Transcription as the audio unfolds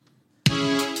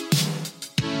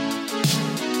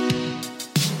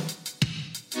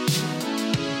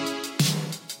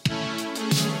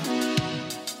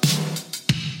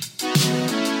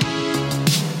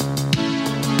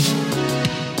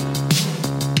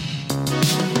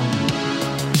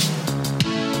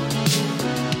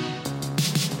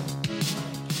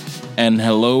And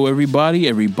hello, everybody.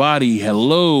 Everybody,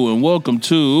 hello, and welcome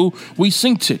to We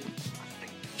Synced It.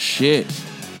 Shit.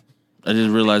 I just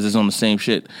realized it's on the same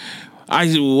shit.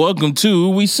 Welcome to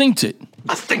We Synced It.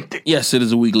 I synced it. Yes, it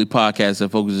is a weekly podcast that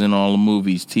focuses on all the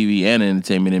movies, TV, and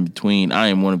entertainment in between. I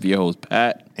am one of your hosts,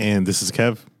 Pat. And this is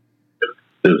Kev.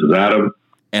 This is Adam.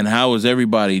 And how is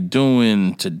everybody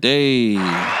doing today?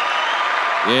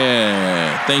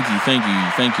 Yeah, thank you.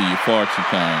 You're far too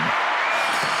kind.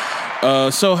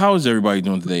 So how is everybody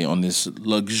doing today on this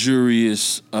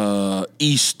luxurious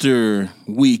Easter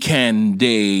weekend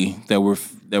day that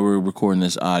we're recording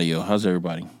this audio? How's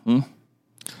everybody?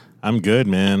 I'm good,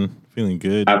 man. Feeling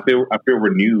good. I feel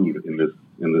renewed in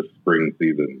this spring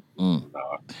season.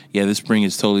 Yeah, this spring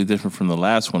is totally different from the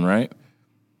last one, right?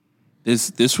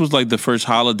 This was like the first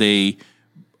holiday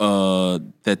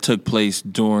that took place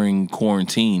during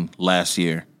quarantine last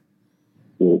year.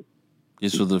 Cool.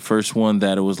 This was the first one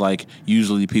that it was like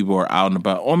usually people are out and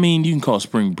about. I mean, you can call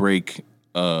spring break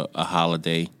a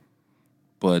holiday,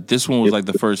 but this one was like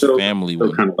the first family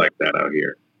one. Kind of like that out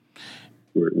here.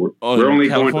 We're only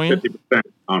California? going to 50%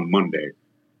 on Monday.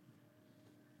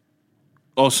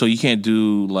 Oh, so you can't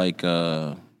do like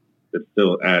It's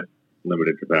still at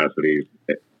limited capacity.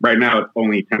 Right now, it's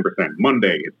only 10%.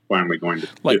 Monday, it's finally going to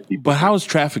 50%. But how is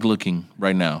traffic looking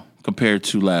right now compared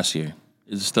to last year?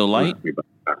 Is it still light?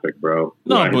 Traffic, bro.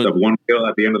 No, I but have one bill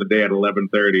at the end of the day at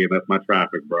 11:30, and that's my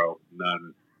traffic, bro.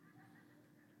 None.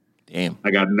 Damn. I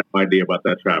got no idea about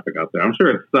that traffic out there. I'm sure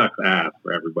it sucks ass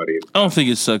for everybody. I don't think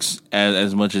it sucks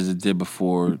as much as it did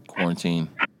before quarantine.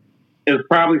 It's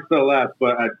probably still less,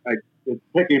 but it's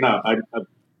picking up.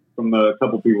 From the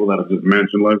couple people that have just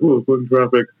mentioned, like, oh, fucking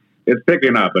traffic, it's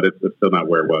picking up, but it's still not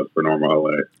where it was for normal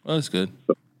LA. Well, that's good.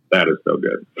 So that is still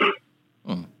good.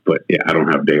 But yeah, I don't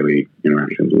have daily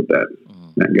interactions with that.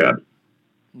 Thank God.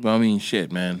 Well, I mean,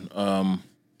 shit, man.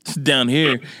 Down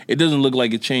here, it doesn't look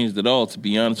like it changed at all, to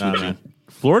be honest with you.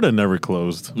 Florida never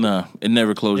closed. No, it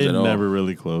never closed at all. It never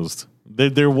really closed.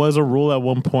 There was a rule at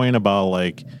one point about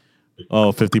like,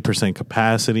 50%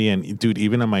 capacity. And dude,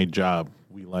 even at my job,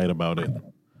 we lied about it.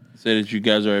 Say that you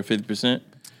guys are at 50%?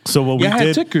 So what we had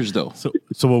did, tickers though.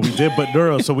 So what we did, but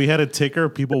no. So we had a ticker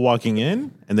people walking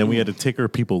in, and then we had a ticker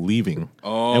people leaving.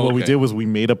 Oh, and what we did was we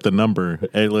made up the number.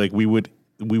 And like we would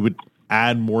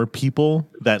add more people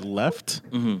that left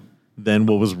than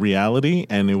what was reality,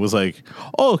 and it was like,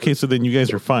 oh, okay, so then you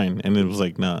guys are fine. And it was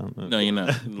like, no, you're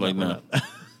not. Like, no,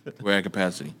 we're at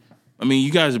capacity. I mean,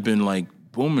 you guys have been like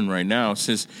booming right now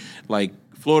since like.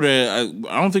 Florida,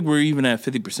 I don't think we're even at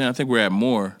 50%. I think we're at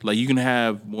more. Like, you can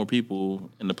have more people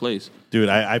in the place. Dude,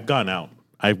 I've gone out.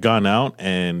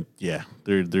 And yeah,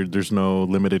 there's no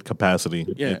limited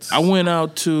capacity. Yeah, I went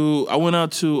out to what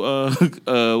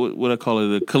I call it,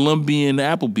 the Colombian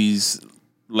Applebee's.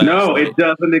 No, it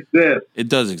doesn't exist. It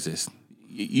does exist.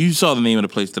 You saw the name of the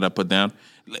place that I put down.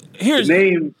 Here's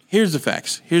the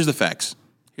facts.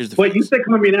 But you say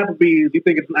Colombian Applebee's, you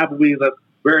think it's an Applebee's that's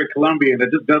very Colombian.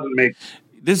 That just doesn't make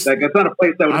this. Like, it's not a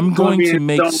place that would. I'm going to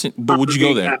make. But would you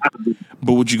go there?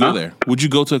 Would you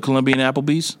go to a Colombian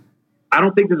Applebee's? I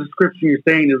don't think the description you're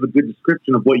saying is a good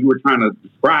description of what you were trying to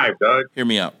describe, Doug. Hear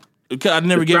me out. I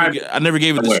never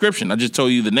gave a description. I just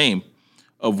told you the name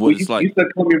of what it's like. You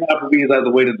said Colombian Applebee's as a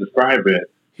way to describe it.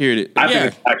 Here it is. I think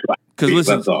it's actually. Because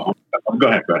listen, that's all. Go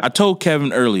ahead. I told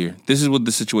Kevin earlier. This is what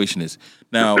the situation is.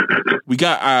 Now we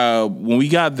got when we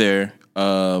got there.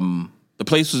 The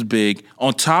place was big.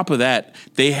 On top of that,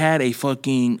 they had a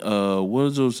fucking what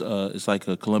was those? It's like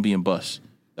a Colombian bus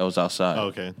that was outside. Oh,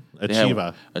 okay, a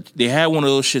Chiva. They had one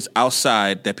of those shits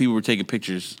outside that people were taking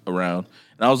pictures around,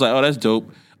 and I was like, "Oh, that's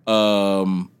dope."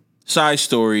 Side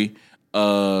story: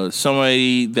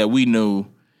 somebody that we knew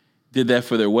did that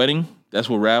for their wedding. That's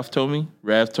what Ralph told me.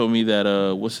 Ralph told me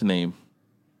that what's the name?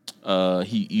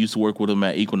 He used to work with him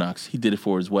at Equinox. He did it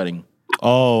for his wedding.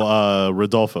 Oh,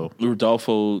 Rodolfo.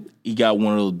 Rodolfo, he got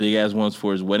one of those big ass ones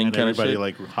for his wedding, and kind of shit.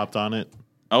 Everybody like hopped on it.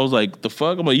 I was like, the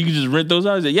fuck? I'm like, you can just rent those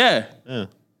out? He said, yeah.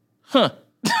 Huh.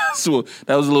 So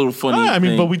that was a little funny. I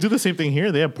mean, but we do the same thing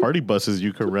here. They have party buses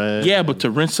you could rent. Yeah, but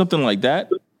to rent something like that,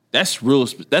 that's real.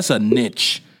 That's a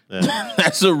niche. Yeah.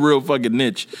 That's a real fucking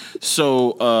niche.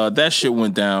 So that shit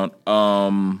went down.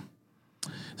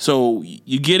 So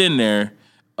you get in there.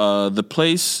 The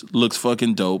place looks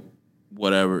fucking dope.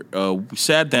 Whatever. We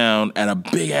sat down at a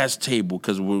big ass table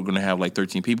because we were gonna have like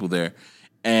 13 people there,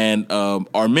 and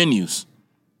our menus,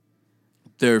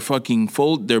 their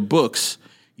books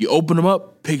You open them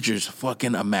up, pictures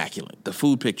fucking immaculate. The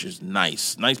food pictures,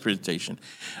 nice presentation.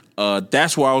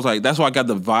 That's why I was like, that's why I got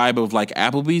the vibe of like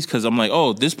Applebee's, because I'm like,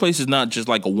 oh, this place is not just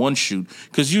like a one shoot.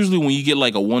 Because usually when you get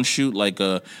like a one shoot, like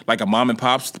a mom and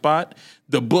pop spot,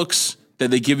 the books that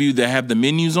they give you that have the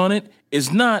menus on it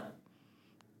is not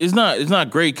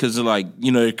great, because like,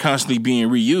 you know, they're constantly being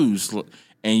reused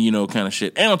and, you know, kind of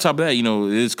shit. And on top of that, you know,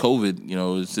 it is COVID, you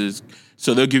know,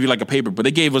 so they'll give you like a paper, but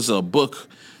they gave us a book.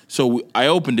 So I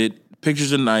opened it,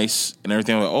 pictures are nice and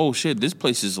everything. I'm like, oh shit, this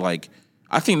place is like,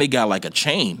 I think they got like a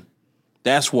chain.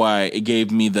 That's why it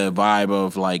gave me the vibe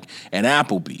of like an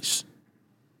Applebee's.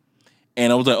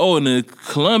 And I was like, oh, and the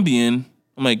Colombian,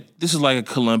 I'm like, this is like a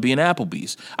Colombian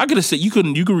Applebee's. I could have said you could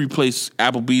replace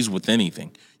Applebee's with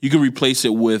anything. You could replace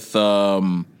it with I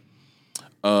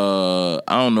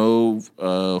don't know,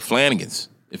 Flanagan's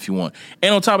if you want.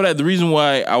 And on top of that, the reason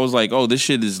why I was like, oh, this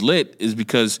shit is lit is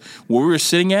because where we were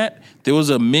sitting at, there was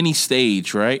a mini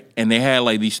stage, right? And they had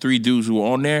like these 3 dudes who were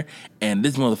on there, and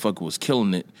this motherfucker was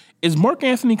killing it. Is Mark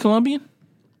Anthony Colombian?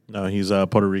 No, he's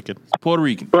Puerto Rican. Puerto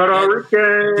Rican.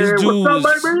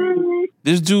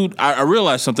 This dude, I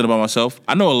realized something about myself.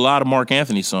 I know a lot of Mark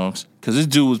Anthony songs because this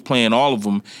dude was playing all of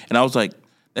them, and I was like,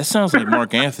 that sounds like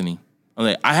Mark Anthony. I'm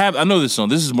like, I know this song.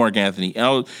 This is Mark Anthony, and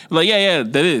I was like, yeah,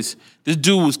 that is. This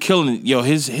dude was killing it. Yo,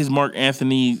 his Mark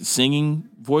Anthony singing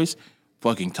voice,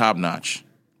 fucking top notch.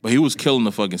 But he was killing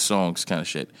the fucking songs, kind of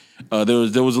shit.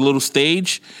 There was a little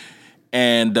stage,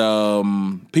 and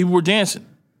people were dancing.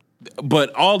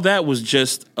 But all that was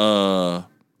just, I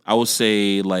would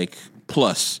say, like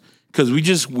plus, because we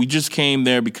just came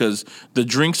there because the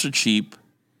drinks are cheap.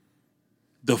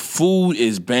 The food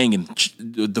is banging.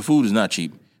 The food is not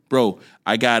cheap, bro.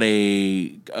 I got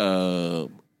a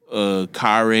carne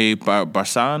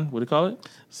barsan. What do you call it?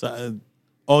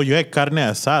 You had carne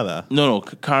asada. No,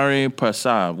 carne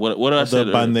barsan. What did I say?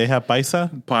 Bandeja paisa.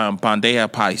 Bandeja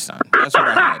paisa. That's what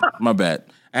I had. My bad.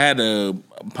 I had a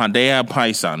bandeja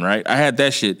paisan, right? I had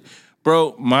that shit.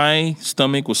 Bro, my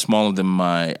stomach was smaller than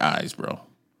my eyes, bro.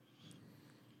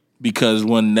 Because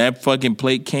when that fucking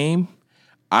plate came,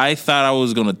 I thought I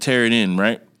was going to tear it in,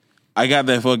 right? I got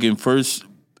that fucking first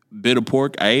bit of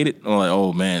pork. I ate it. I'm like,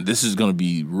 oh, man, this is going to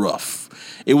be rough.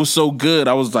 It was so good.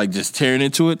 I was like just tearing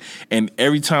into it. And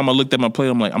every time I looked at my plate,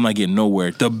 I'm like, I'm not getting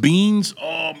nowhere. The beans,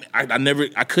 oh,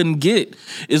 man, I couldn't get it.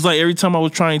 It's like every time I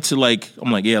was trying to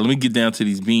I'm like, yeah, let me get down to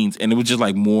these beans. And it was just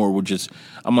like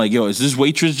I'm like, yo, is this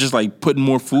waitress just like putting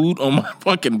more food on my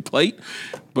fucking plate?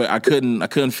 But I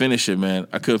couldn't finish it, man.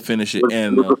 I couldn't finish it.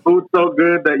 And was the food so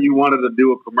good that you wanted to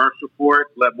do a commercial for it,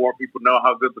 let more people know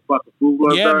how good the fucking food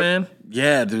was? Yeah, man.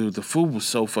 Yeah, dude. The food was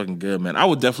so fucking good, man. I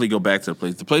would definitely go back to the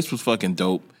place. The place was fucking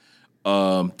dope.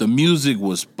 The music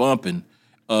was bumping.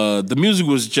 The music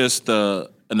was just an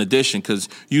addition, because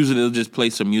usually they'll just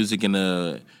play some music in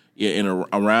a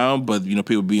round, but you know,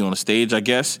 people be on a stage, I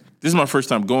guess. This is my first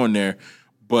time going there,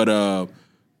 but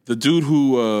the dude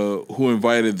who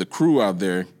invited the crew out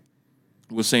there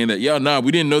was saying that,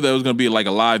 we didn't know that it was gonna be like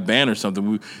a live band or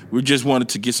something. We just wanted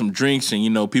to get some drinks and, you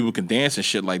know, people can dance and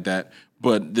shit like that.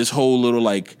 But this whole little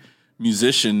like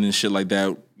musician and shit like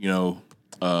that, you know,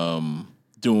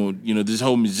 doing, you know, this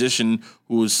whole musician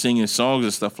who was singing songs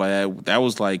and stuff like that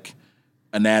was like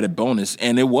an added bonus.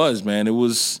 And it was, man. It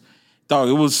was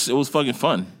fucking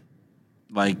fun.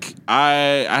 Like,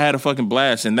 I had a fucking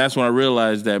blast, and that's when I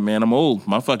realized that, man, I'm old.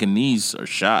 My fucking knees are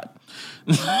shot.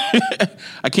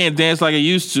 I can't dance like I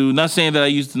used to. Not saying that I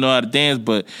used to know how to dance,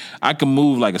 but I can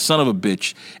move like a son of a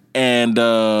bitch. And,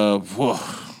 whoa,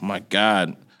 my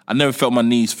God. I never felt my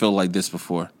knees feel like this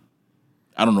before.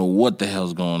 I don't know what the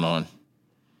hell's going on.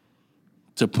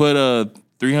 To put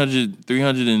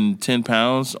 310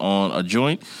 pounds on a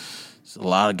joint, it's a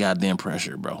lot of goddamn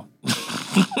pressure, bro.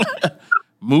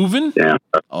 Moving,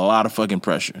 a lot of fucking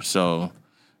pressure. So,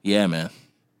 yeah, man.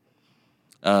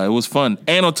 It was fun.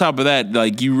 And on top of that,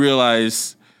 like, you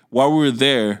realize while we were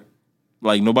there,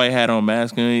 like, nobody had on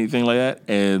masks or anything like that.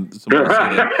 And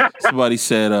somebody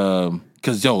said,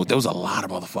 because, there was a lot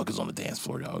of motherfuckers on the dance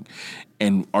floor, dog.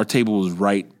 And our table was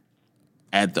right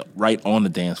on the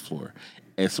dance floor.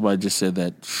 And somebody just said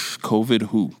that, COVID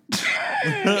who?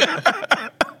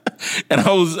 And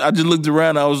I just looked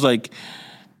around. I was like,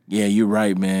 yeah, you're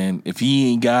right, man. If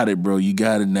he ain't got it, bro, you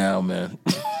got it now, man.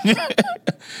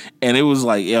 And it was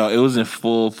like, it was in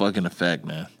full fucking effect,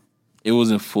 man. It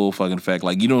was in full fucking effect.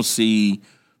 Like, you don't see.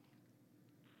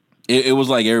 It was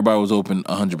like everybody was open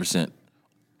 100%.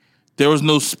 There was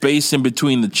no space in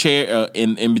between the chair,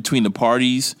 in between the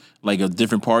parties, like a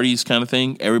different parties kind of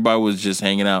thing. Everybody was just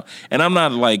hanging out, and I'm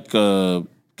not like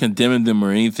condemning them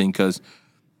or anything, because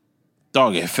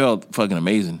dog, it felt fucking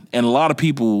amazing. And a lot of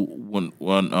people when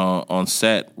on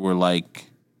set were like,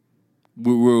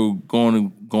 we were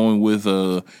going with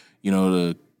the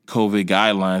COVID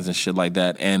guidelines and shit like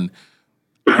that. And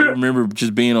I remember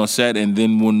just being on set, and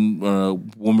then when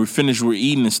we're finished, we're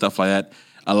eating and stuff like that.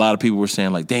 A lot of people were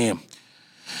saying like, "Damn,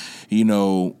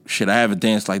 shit, I haven't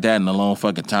danced like that in a long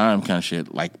fucking time," kind of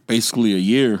shit. Like basically a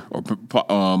year or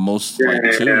most like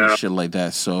 2 and shit like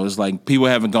that. So it's like people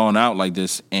haven't gone out like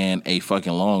this in a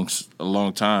fucking long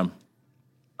time.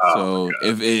 So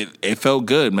it felt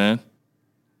good, man.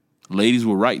 Ladies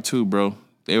were right too, bro.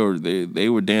 They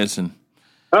were dancing.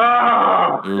 They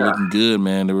were looking good,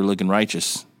 man. They were looking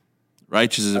righteous.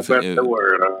 Righteous is I bet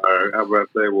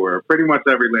they were. Pretty much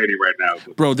every lady right now.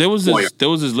 Bro, there was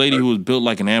this lady who was built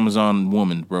like an Amazon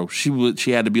woman, bro.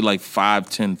 She had to be like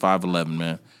 5'10", 5'11",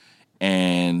 man.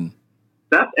 And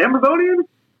that's Amazonian?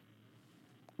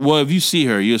 Well, if you see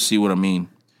her, you'll see what I mean.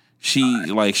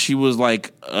 The way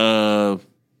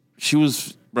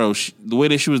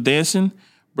that she was dancing,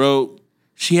 bro,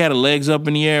 she had her legs up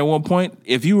in the air at one point.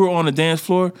 If you were on the dance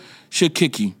floor, she'll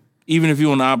kick you. Even if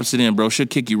you're on the opposite end, bro, she'll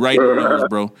kick you right in the nose,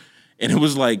 bro. And it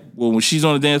was like, well, when she's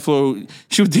on the dance floor,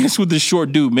 she would dance with this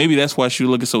short dude. Maybe that's why she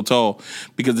was looking so tall.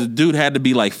 Because the dude had to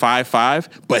be like 5'5",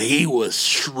 but he was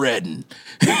shredding.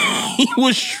 He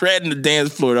was shredding the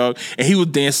dance floor, dog. And he was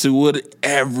dancing with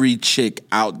every chick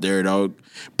out there, dog.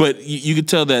 But you could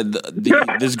tell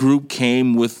that this group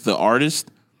came with the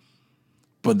artist.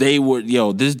 But they were,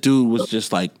 this dude was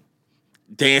just like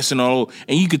dancing all over.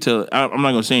 And you could tell, I'm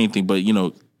not going to say anything, but,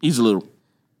 he's a little,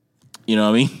 you know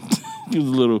what I mean? He was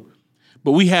a little,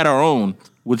 but we had our own,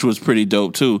 which was pretty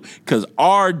dope too. Because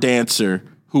our dancer,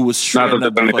 who was shredding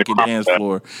up the fucking dance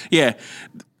floor,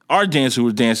 our dancer who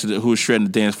was shredding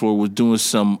the dance floor was doing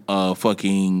some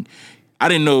fucking, I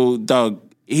didn't know, dog.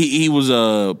 He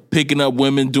was picking up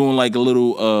women, doing like a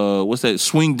little what's that,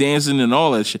 swing dancing and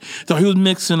all that shit. So he was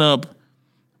mixing up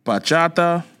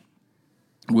bachata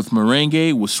with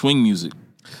merengue with swing music.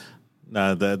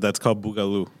 Nah, that's called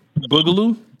boogaloo.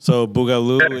 Boogaloo? So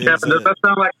boogaloo is... Kevin, does that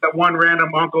sound like that one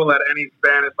random uncle at any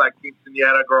Spanish like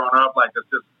quinceañera growing up, like that's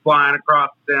just flying across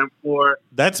the damn floor?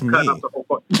 That's me.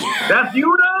 That's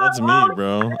you, though? That's me,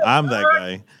 bro. I'm that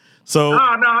guy. So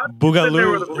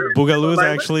boogaloo is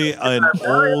actually an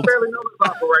old...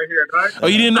 Right here, right? Oh,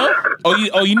 you didn't know?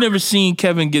 You never seen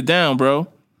Kevin get down, bro.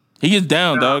 He gets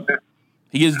down, dog.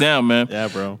 He gets down, man. Yeah,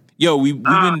 bro. Yo, we've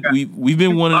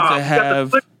been wanting to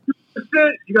have...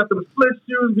 You got the split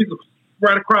shoes. We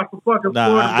right across the fucking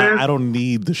floor. I don't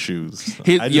need the shoes.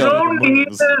 You don't need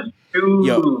the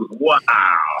shoes. Wow.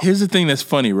 Here's the thing that's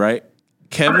funny, right?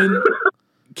 Kevin,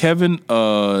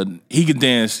 he could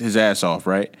dance his ass off,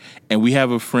 right? And we have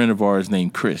a friend of ours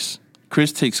named Chris.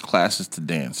 Chris takes classes to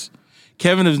dance.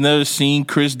 Kevin has never seen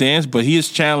Chris dance, but he has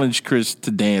challenged Chris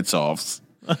to dance offs.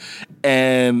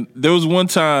 And there was one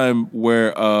time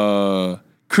where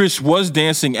Chris was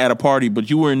dancing at a party, but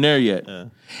you weren't there yet.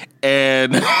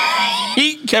 And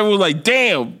Kevin was like,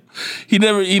 damn. He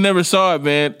never saw it,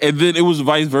 man. And then it was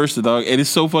vice versa, dog. And it's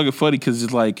so fucking funny because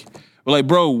it's like, we're like,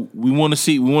 bro, we want to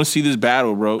see this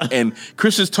battle, bro. And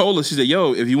Chris has told us, he said,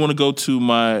 yo, if you want to go to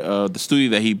my the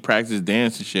studio that he practiced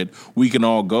dance and shit, we can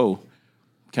all go,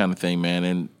 kind of thing, man.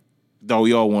 And dog,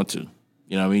 we all want to.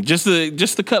 You know what I mean? Just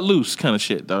to cut loose kind of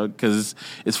shit, dog, because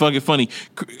it's fucking funny.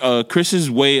 Chris's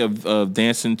way of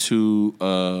dancing to,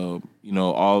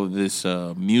 all of this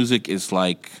music is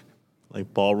like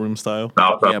ballroom style.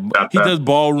 Yeah, he does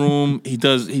ballroom. He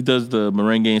does the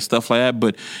merengue and stuff like that.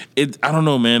 But I don't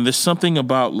know, man. There's something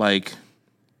about like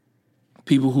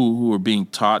people who are being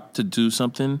taught to do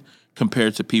something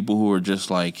compared to people who are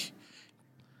just like.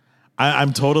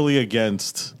 I'm totally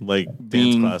against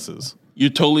dance classes. You're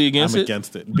totally against it? I'm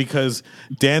against it because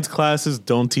dance classes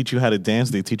don't teach you how to dance.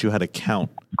 They teach you how to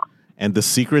count. And the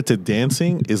secret to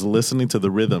dancing is listening to the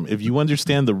rhythm. If you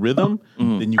understand the rhythm,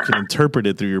 then you can interpret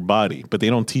it through your body. But they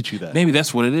don't teach you that. Maybe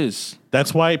that's what it is.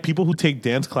 That's why people who take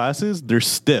dance classes, they're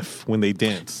stiff when they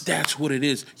dance. That's what it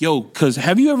is. Yo, because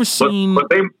have you ever seen... But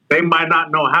they might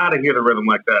not know how to hear the rhythm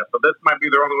like that. So this might be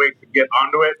their only way to get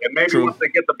onto it. And maybe once they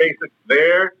get the basics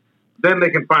there, then they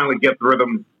can finally get the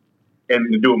rhythm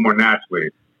and do it more naturally,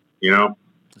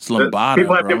 It's lambada,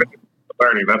 people have bro. different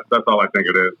learning. That's all I think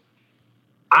it is.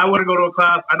 I wouldn't go to a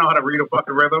class. I know how to read a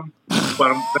fucking rhythm,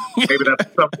 but maybe that's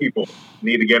some people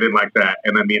need to get in like that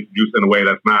and then be introduced in a way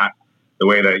that's not the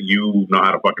way that you know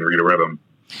how to fucking read a rhythm.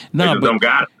 No,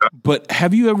 but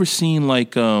have you ever seen I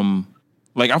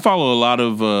follow a lot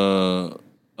of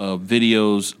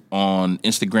videos on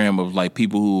Instagram of like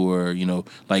people who are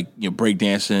break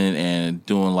dancing and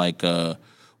doing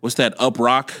what's that, up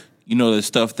rock? You know the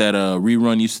stuff that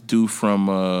Rerun used to do from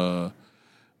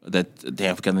that.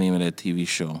 Damn, I forgot the name of that TV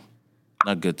show.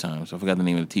 Not Good Times. I forgot the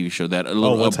name of the TV show. That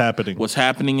What's Happening? What's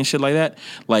Happening and shit like that.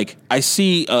 Like I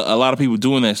see a lot of people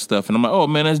doing that stuff, and I'm like, oh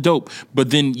man, that's dope. But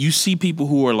then you see people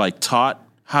who are like taught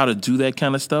how to do that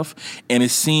kind of stuff, and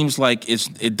it seems like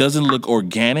it doesn't look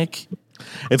organic.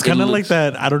 It's kind of like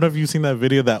that. I don't know if you've seen that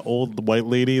video, that old white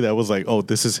lady that was like, "Oh,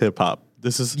 this is hip hop.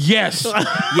 This is yes,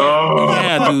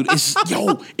 yeah, dude.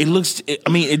 It looks. I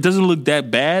mean, it doesn't look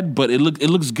that bad, but it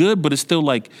looks good. But it's still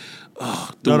like,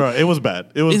 no, it was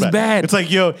bad. It was bad. It's like,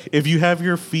 yo, if you have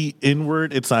your feet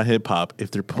inward, it's not hip hop.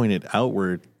 If they're pointed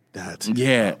outward, that's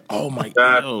yeah. Oh my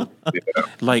god.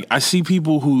 Like I see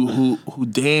people who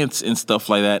dance and stuff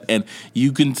like that, and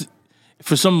you can,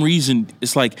 for some reason,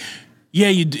 it's like. Yeah,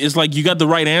 it's like you got the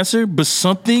right answer, but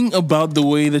something about the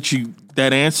way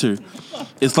that answer,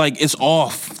 it's like it's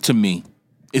off to me.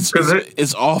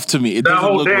 It's off to me. It that doesn't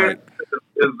whole look dance right.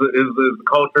 is the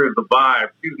culture, is the vibe.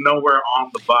 She's nowhere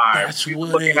on the vibe. That's she's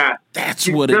what looking it, at. that's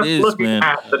she's what just it is, looking man.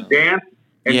 at the dance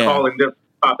and calling this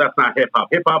hop. That's not hip hop.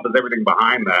 Hip hop is everything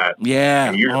behind that.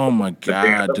 Yeah. Oh my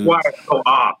god, that's dude. why it's so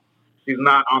off. She's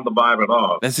not on the vibe at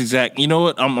all. That's exact. You know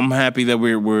what? I'm happy that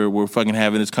we're fucking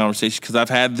having this conversation because I've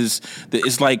had this.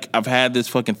 It's like I've had this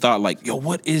fucking thought. Like, yo,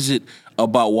 what is it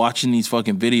about watching these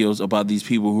fucking videos about these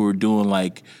people who are doing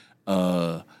like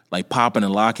popping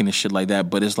and locking and shit like that?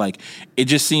 But it's like it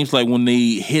just seems like when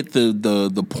they hit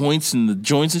the points and the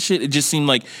joints and shit, it just seemed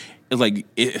like. It's like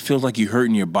it feels like you're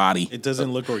hurting your body. It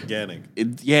doesn't look organic.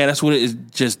 Yeah, that's what it is.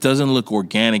 Just doesn't look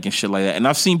organic and shit like that. And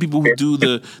I've seen people who do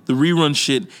the rerun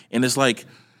shit, and it's like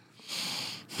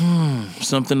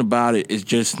something about it is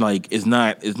just like it's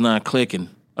not clicking.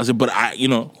 I said, but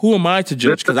who am I to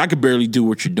judge? Because I could barely do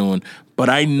what you're doing, but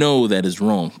I know that is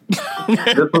wrong.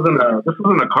 This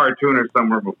wasn't a cartoon or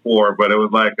somewhere before, but it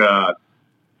was like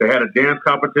they had a dance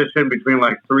competition between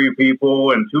like 3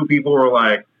 people, and 2 people were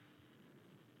like.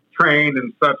 Trained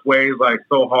in such ways, like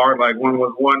so hard. Like one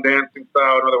was one dancing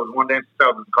style, another was one dancing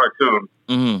style. It was a cartoon,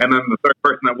 and then the third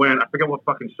person that went, I forget what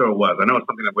fucking show it was. I know it's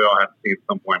something that we all had to see at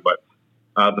some point, but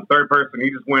the third person,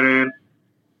 he just went in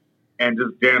and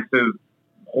just dances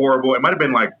horrible. It might have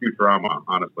been like Futurama,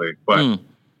 honestly, but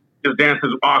just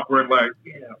dances awkward, like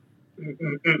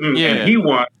and he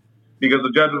won because the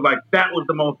judge was like, that was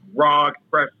the most raw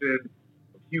expression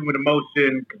of human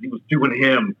emotion because he was doing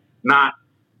him, not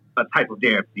a type of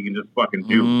dance you can just fucking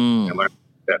do and learn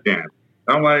that dance.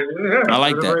 I'm like, yeah, I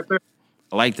like that. Right there.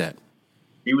 I like that.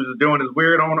 He was just doing his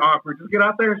weird own awkward. Just get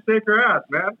out there and shake your ass,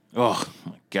 man. Oh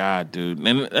my god, dude,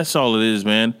 and that's all it is,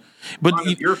 man. But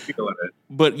you're feeling it.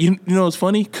 But you know it's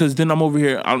funny because then I'm over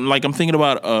here. I'm thinking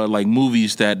about like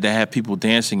movies that have people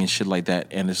dancing and shit like that,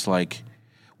 and it's like,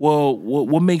 well,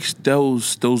 what makes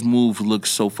those moves look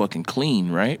so fucking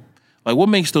clean, right? Like, what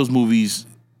makes those movies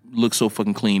look so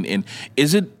fucking clean? And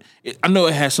is it? I know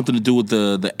it has something to do with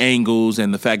the angles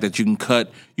and the fact that you can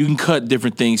cut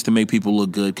different things to make people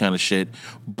look good, kind of shit.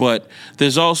 But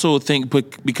there's also a thing,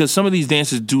 but because some of these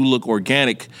dances do look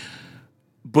organic,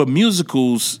 but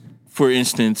musicals, for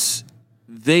instance,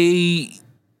 I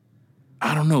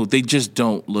don't know, they just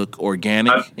don't look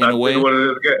organic in a way. What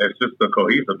it is, it's just the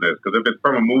cohesiveness. Because if it's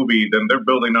from a movie, then they're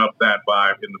building up that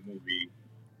vibe in the movie,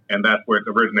 and that's where it's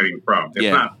originating from.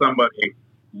 It's not somebody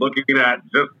looking at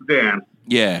just the dance.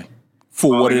 Yeah,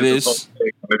 for what it is.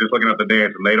 They're just looking at the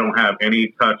dance, and they don't have any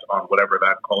touch on whatever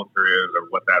that culture is or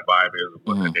what that vibe is or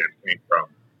what the dance came from.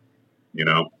 You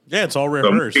know? Yeah, it's all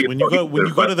rehearsed. When you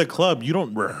go to the club, you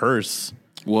don't rehearse.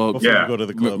 Well, before you go to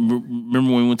the club.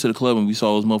 Remember when we went to the club and we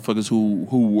saw those motherfuckers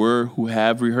who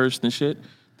have rehearsed and shit?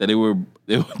 That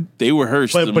they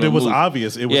rehearsed. But it was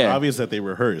obvious. It was obvious that they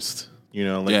rehearsed. You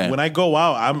know, like when I go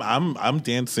out, I'm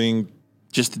dancing.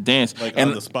 Just to dance, like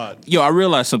on the spot. Yo, I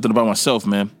realized something about myself,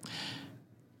 man.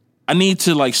 I need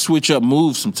to like switch up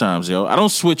moves sometimes, yo. I don't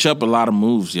switch up a lot of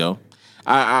moves, yo.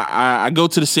 I go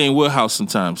to the same wheelhouse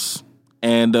sometimes,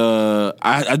 and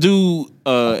I do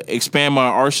expand my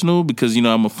arsenal because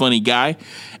I'm a funny guy,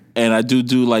 and I do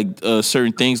like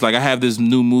certain things. Like I have this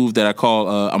new move that I call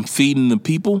I'm feeding the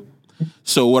people.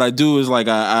 So what I do is like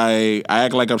I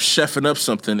act like I'm chefing up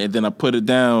something, and then I put it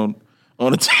down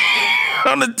on the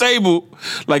on the table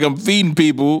like I'm feeding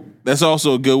people. That's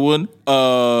also a good one.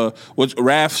 What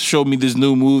Raph showed me this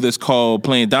new move that's called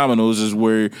playing dominoes, is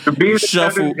where you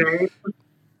shuffle.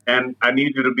 And I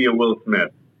need you to be a Will Smith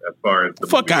as far as the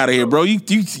fuck out of here, bro. You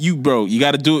bro, you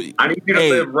got to do it. I need you to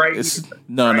live right.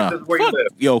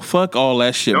 Fuck all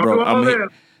that shit, bro. I'm here.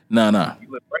 Nah,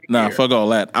 fuck all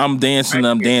that. I'm dancing,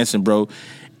 bro.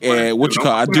 What you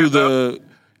call? I do the.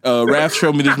 Raph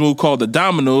showed me this move called the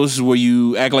dominoes, where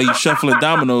you act like you're shuffling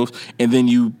dominoes, and then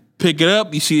you pick it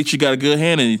up. You see that you got a good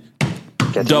hand, and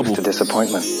Get double. used to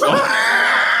disappointment.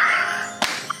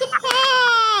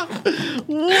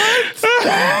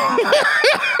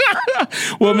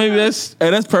 Well, maybe that's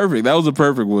perfect. That was a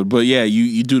perfect one. But yeah,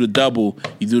 you do the double.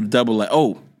 You do the double like,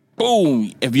 oh,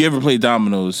 boom. If you ever play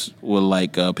dominoes with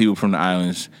like people from the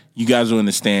islands, you guys will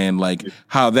understand like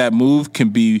how that move can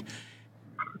be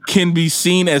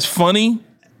seen as funny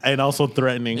And also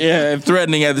threatening. Yeah, and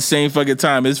threatening at the same fucking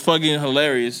time. It's fucking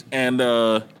hilarious. And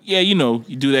yeah, you know,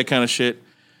 you do that kind of shit.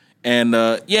 And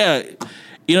yeah,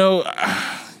 you know,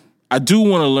 I do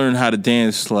want to learn how to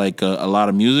dance like a lot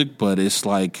of music, but it's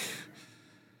like,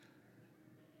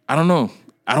 I don't know.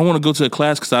 I don't want to go to a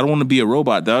class because I don't want to be a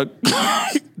robot, dog.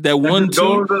 That one,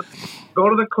 go to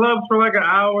the clubs for like an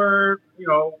hour, you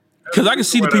know. Because I can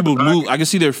see the people move. I can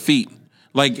see their feet.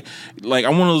 Like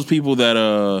I'm one of those people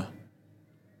that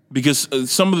because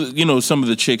some of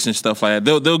the chicks and stuff like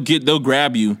that, they'll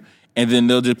grab you and then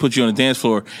they'll just put you on the dance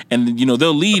floor and you know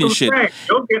they'll lead and shit.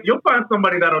 You'll find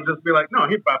somebody that'll just be like, no,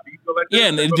 he poppy. Like yeah,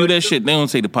 and they do that shit. They don't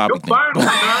say the poppy thing. Find them,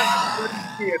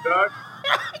 dog.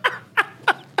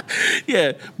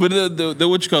 Yeah, but the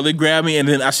what you call it, they grab me and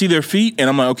then I see their feet and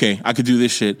I'm like, okay, I could do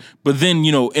this shit. But then,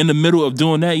 you know, in the middle of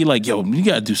doing that, you're like, yo, you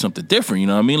gotta do something different, you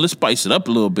know what I mean? Let's spice it up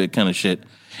a little bit kind of shit.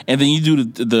 And then you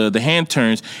do the hand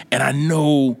turns and I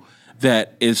know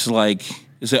that it's like,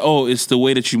 it's the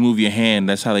way that you move your hand,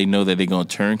 that's how they know that they're gonna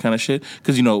turn kind of shit.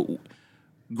 Because, you know,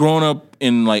 growing up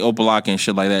in like Opalaka and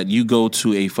shit like that, you go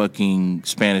to a fucking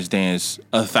Spanish dance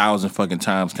 1,000 fucking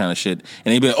times kind of shit.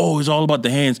 And they be like, oh, it's all about the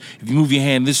hands. If you move your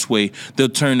hand this way, they'll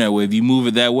turn that way. If you move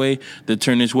it that way, they'll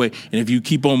turn this way. And if you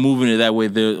keep on moving it that way,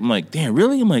 I'm like, damn,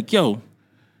 really? I'm like, yo,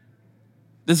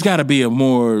 there's got to be a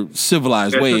more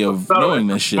civilized way of knowing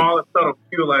that shit. Smaller, subtle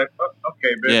cue, like,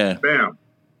 okay, bam, yeah. Bam.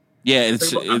 Yeah,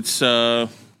 it's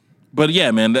but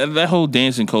yeah, man, that whole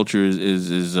dancing culture is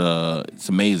it's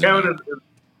amazing. Kevin,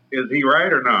 is he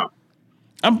right or no?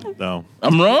 No.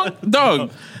 I'm wrong,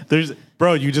 dog.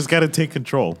 Bro, you just got to take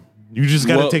control. You just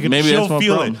got to take it. Maybe She'll that's my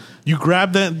feel problem. it. You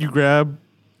grab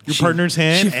your partner's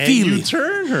hand and you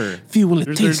turn her. Feel what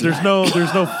it takes. There's no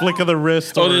flick of the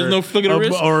wrist. There's no flick of the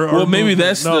wrist. Well, maybe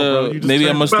that's maybe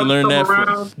I must have learned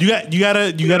that. You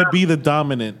gotta be the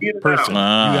dominant person. You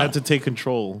got to take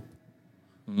control.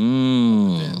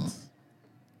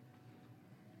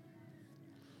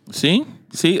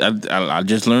 See, I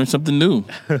just learned something new.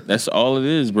 That's all it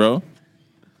is, bro.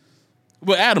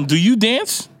 But Adam, do you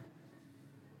dance?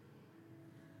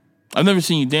 I've never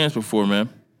seen you dance before, man.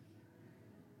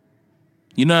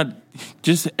 You're not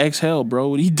just exhale, bro.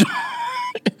 What are you doing?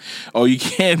 Oh, you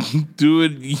can't do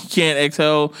it. You can't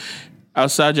exhale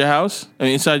outside your house. I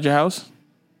mean, inside your house.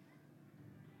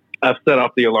 I've set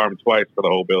off the alarm twice for the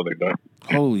whole building, though.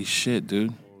 Holy shit,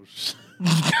 dude!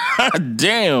 God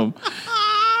damn.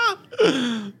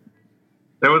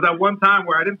 There was that one time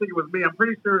where I didn't think it was me. I'm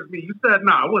pretty sure it was me. You said,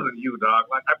 no, it wasn't you, dog.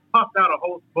 Like, I puffed out a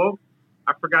whole smoke.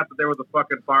 I forgot that there was a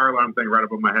fucking fire alarm thing right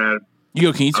above my head.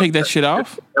 Yo, can you take that shit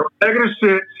off? I was taking a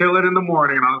shit, chilling in the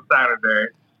morning on a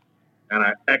Saturday, and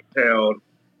I exhaled,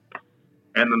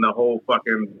 and then the whole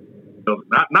fucking,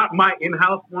 not my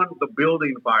in-house one, the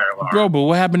building fire alarm. Bro, but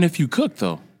what happened if you cook,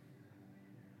 though?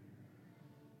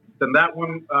 Then that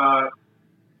one,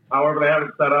 however they have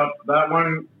it set up, that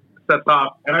one sets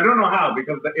off, and I don't know how,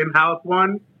 because the in-house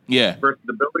one versus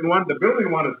the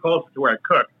building one is closer to where I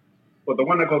cook. But the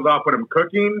one that goes off when I'm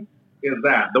cooking is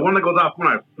that. The one that goes off when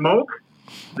I smoke,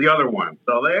 the other one.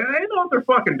 So they know what they're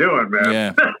fucking doing, man.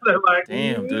 Yeah. They're like,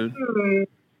 damn, dude.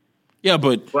 Yeah,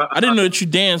 but I didn't know that you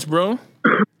dance, bro.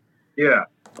 Yeah.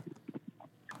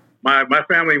 My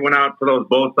family went out to those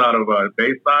boats out of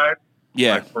Bayside.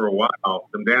 Yeah. Like, for a while.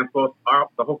 Some dance boats,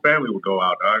 the whole family would go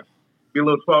out, dog. Be a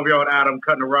little 12-year-old Adam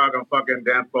cutting a rug on fucking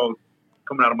dance boats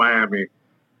coming out of Miami.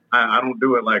 I don't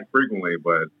do it like frequently,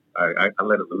 but I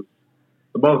let it loose.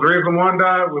 The most recent one,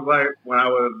 dog, was like when I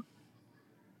was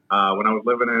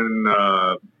living in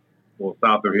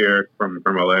south of here from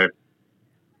LA,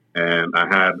 and I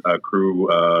had a crew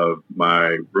of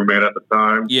my roommate at the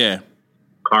time,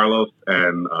 Carlos,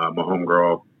 and my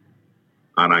homegirl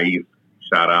Anais,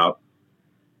 shout out.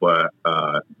 But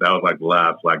that was like the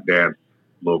last like dance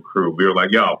little crew. We were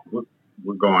like, yo,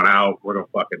 we're going out, we're gonna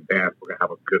fucking dance, we're gonna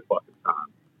have a good fucking time.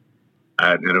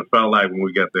 And it felt like when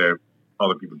we get there,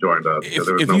 other people joined us.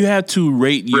 If you had to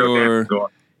rate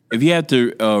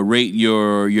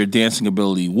your dancing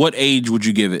ability, what age would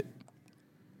you give it?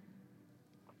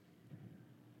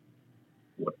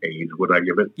 What age would I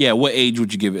give it? Yeah, what age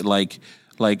would you give it? Like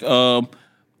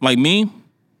me?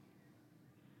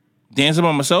 Dancing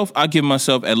by myself, I give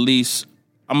myself at least.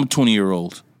 I'm a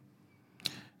 20-year-old.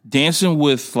 Dancing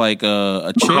with like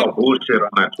a chick. Oh, bullshit on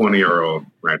that 20-year-old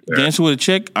right there. Dancing with a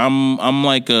chick, I'm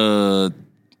like a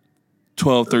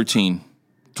 12, 13.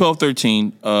 12,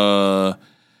 13. What's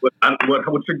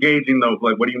your gauging though?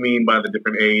 Like, what do you mean by the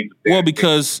different age? Well,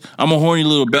 because I'm a horny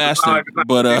little bastard,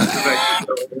 but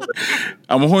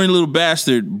I'm a horny little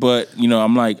bastard, but you know,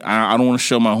 I'm like, I don't want to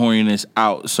show my horniness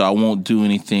out, so I won't do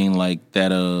anything like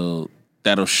that'll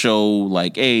show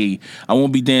like, hey, I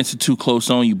won't be dancing too close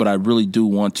on you, but I really do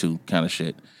want to, kind of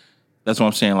shit. That's what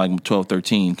I'm saying, like 12,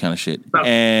 13 kind of shit.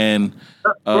 And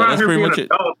that's pretty much it.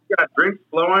 You got drinks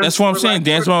flowing. That's what I'm saying.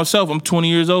 Dance by myself. I'm 20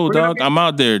 years old, dog. I'm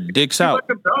out there, dicks out.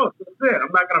 That's it. I'm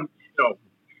not gonna,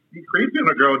 be creepy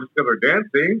on a girl just because they're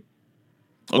dancing.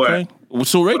 Okay. Well,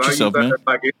 so rate yourself, man.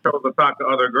 Like it shows to talk to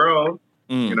other girls.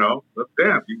 Let's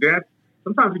dance. You dance.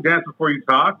 Sometimes you dance before you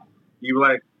talk. You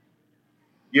like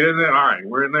get in there. All right,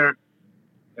 we're in there,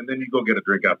 and then you go get a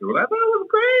drink after. Well, that was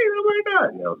great. Oh my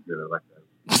god, yeah, it was good. I like that.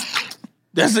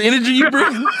 That's the energy you bring. I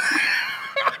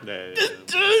had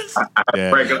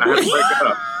to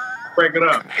break it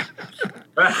up.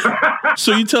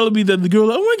 So you telling me that the girl,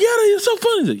 oh my god, you're so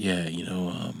funny. Like, yeah,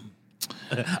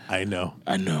 I know.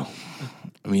 I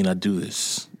mean, I do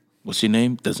this. What's your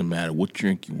name? Doesn't matter. What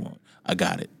drink you want? I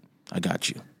got it. I got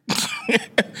you.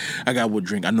 I got what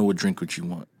drink. I know what drink what you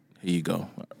want. Here you go.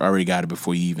 I already got it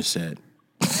before you even said.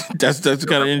 That's the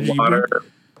kind of energy you bring.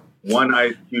 One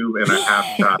ice cube and a half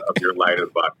shot of your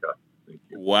lightest vodka.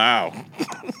 Wow.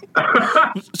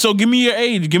 So give me your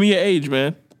age.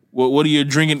 Man. What are you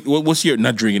drinking? What's your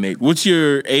not drinking age? What's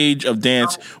your age of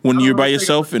dance when you're by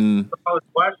yourself? And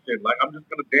question, like I'm just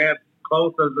gonna dance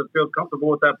close as it feels comfortable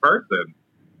with that person.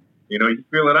 You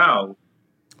feel it out.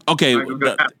 Okay,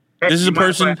 this is a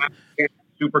person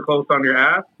super close on your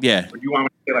ass. Yeah. Or you want me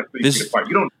to get like 3 feet apart?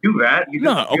 You don't do that. You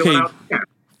just feel it out. Yeah.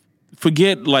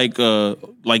 Forget like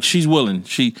she's willing.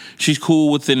 She's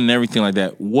cool with it and everything like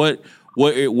that.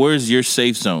 Where's your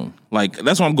safe zone? Like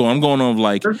that's what I'm going. I'm going on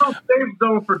like there's no safe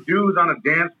zone for dudes on a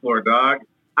dance floor, dog.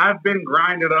 I've been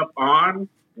grinded up on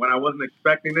when I wasn't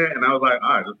expecting it, and I was like, all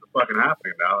right, this is fucking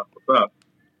happening now. What's up?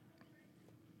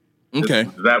 Okay.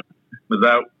 Is that and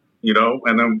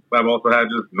then I've also had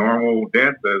just normal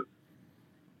dances.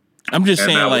 I'm just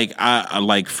saying like I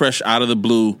like fresh out of the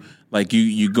blue, like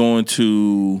you just go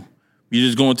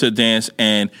into a dance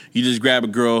and you just grab a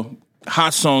girl,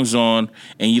 hot songs on,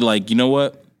 and you like, you know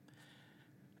what?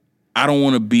 I don't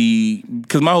want to be,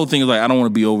 because my whole thing is like, I don't want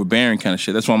to be overbearing kind of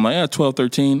shit. That's why I'm like, 12,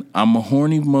 13, I'm a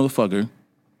horny motherfucker,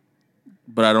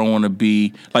 but I don't want to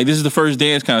be, like, this is the first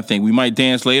dance kind of thing. We might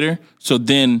dance later. So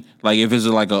then, like, if it's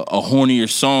like a hornier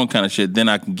song kind of shit, then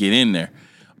I can get in there.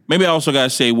 Maybe I also got to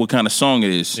say what kind of song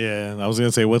it is. Yeah, I was going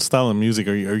to say, what style of music?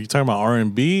 Are you talking about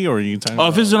R&B or are you talking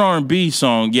about... if it's an R&B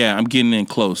song, yeah, I'm getting in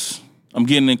close.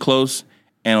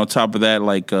 And on top of that,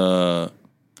 like, I'm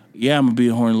going to be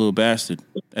a horny little bastard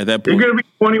at that point. You're going to be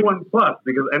 21 plus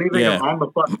because anything on the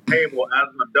fucking table as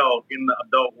an adult in the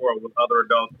adult world with other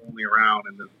adults only around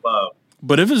in this club.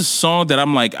 But if it's a song that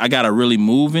I'm like, I got to really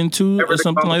move into or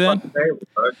something like that. Table,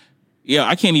 yeah,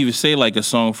 I can't even say like a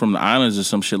song from the islands or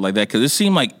some shit like that because it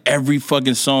seemed like every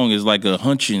fucking song is like a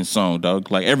hunching song, dog.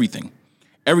 Like everything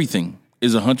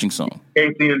is a hunching song.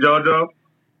 Casey and JoJo.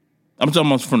 I'm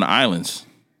talking about from the islands.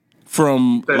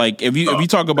 From like if you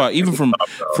talk about even from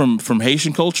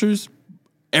Haitian cultures,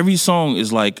 every song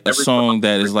is like a song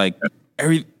that is like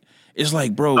it's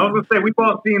like, bro. I was gonna say we've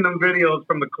all seen them videos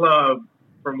from the club,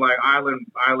 from like island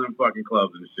fucking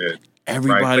clubs and shit.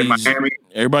 Everybody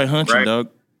hunching, right? Dog.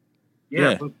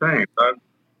 Yeah, that's what I'm saying.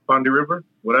 Pondy River,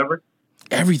 whatever.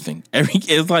 Everything.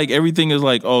 It's like everything is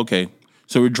like, okay,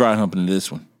 so we're dry humping into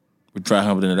this one. We're dry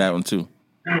humping into that one too.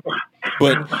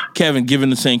 But Kevin, given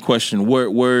the same question,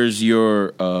 where's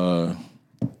your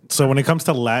So when it comes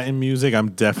to Latin music,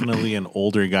 I'm definitely an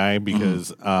older guy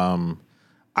because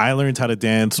I learned how to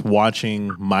dance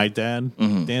watching my dad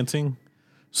dancing.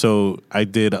 So I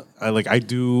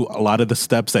do a lot of the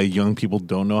steps that young people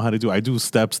don't know how to do. I do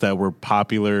steps that were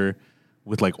popular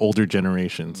with like older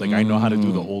generations. Like I know how to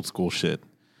do the old school shit.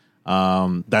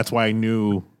 That's why I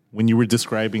knew when you were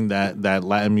describing that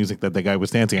Latin music that the guy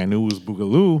was dancing, I knew it was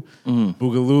Boogaloo.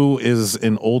 Boogaloo is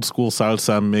an old school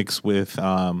salsa mixed with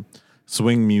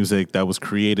swing music that was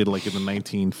created like in the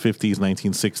 1950s,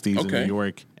 1960s in New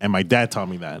York. And my dad taught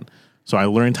me that. So I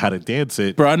learned how to dance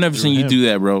it. Bro, I've never seen you do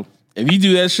that, bro. If you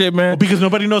do that shit, man. Well, because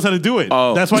nobody knows how to do it.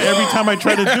 Oh. That's why every time I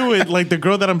try to do it, like the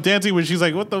girl that I'm dancing with, she's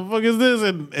like, what the fuck is this?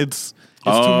 And it's too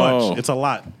much. It's a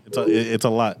lot. It's a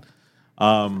lot.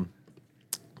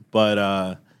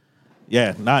 But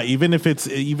Yeah, not even if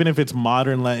it's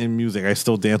modern Latin music, I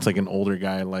still dance like an older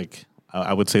guy. Like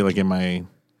I would say, like in my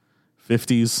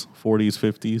 40s,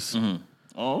 50s. Mm-hmm.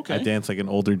 Oh, okay. I dance like an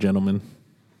older gentleman.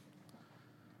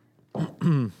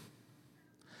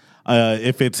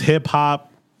 If it's hip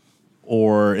hop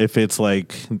or if it's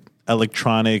like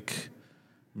electronic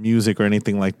music or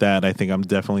anything like that, I think I'm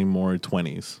definitely more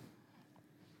 20s.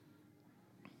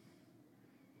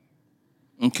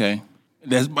 Okay.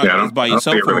 That's by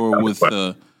yourself or with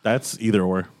That's either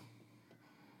or.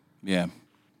 Yeah.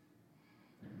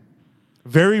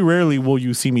 Very rarely will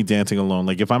you see me dancing alone.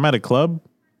 Like if I'm at a club,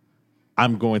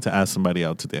 I'm going to ask somebody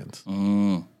out to dance.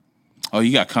 Oh,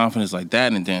 you got confidence like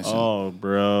that in dancing. Oh,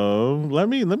 bro. Let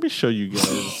me show you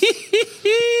guys.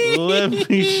 Let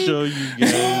me show you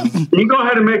guys. Can you go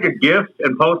ahead and make a GIF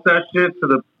and post that shit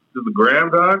to the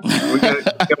gram, dog? We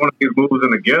get one of these moves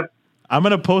in a GIF. I'm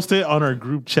gonna post it on our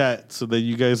group chat so that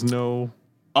you guys know.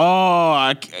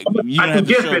 Oh, you have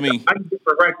to show me. I can GIF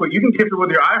it right quick. You can GIF it with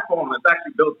your iPhone. It's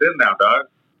actually built in now, dog.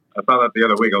 I saw that the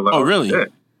other week. I was like, oh, really?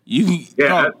 Shit. You can.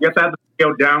 Yeah, you have to have the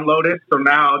video downloaded. So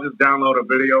now I'll just download a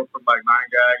video from like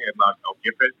 9gag and I'll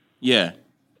GIF it. Yeah.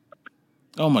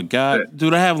 Oh my God,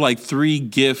 dude! I have like 3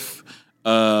 GIF,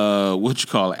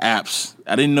 apps.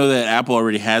 I didn't know that Apple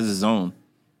already has its own.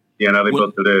 Yeah, now they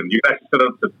built it in. You can actually set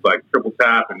up to like triple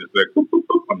tap and just like boop, boop,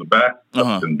 boop on the back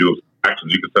and do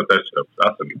actions. You can set that shit up.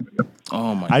 That's amazing.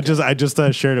 Oh my! I just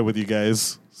shared it with you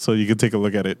guys so you can take a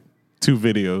look at it. 2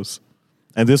 videos,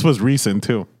 and this was recent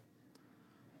too.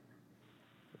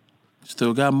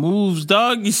 Still got moves,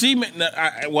 dog. You see me?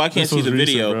 I can't see the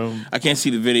video. Bro. I can't see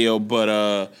the video,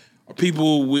 but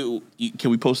people,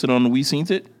 can we post it on the We Seen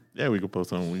It? Yeah, we can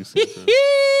post it on We Seen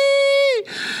It.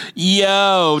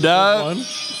 Yo, dog.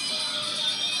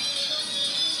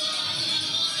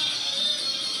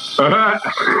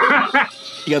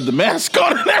 You got the mask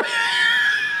on.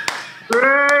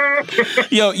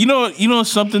 Yo, you know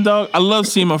something, dog? I love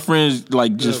seeing my friends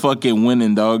like just fucking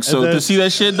winning, dog. So to see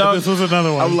that shit, dog. This was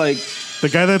another one. I'm like, the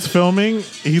guy that's filming,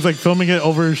 he's like filming it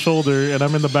over his shoulder, and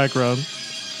I'm in the background.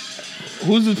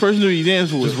 Who's this person who you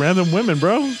dance with? Just random women,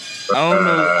 bro. I don't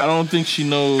know. I don't think she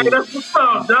knows. Hey, that's what's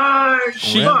up, dog.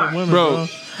 Women, bro.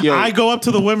 Yo. I go up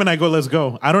to the women. I go, let's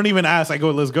go. I don't even ask. I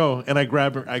go, let's go, and I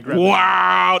grab her.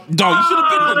 Wow, her. Dog, you should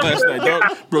have been there last night,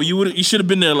 dog. Bro, you should have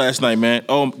been there last night, man.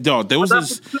 Oh, dog, there was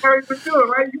this. Right?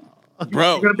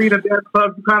 Bro, you're gonna be in a dance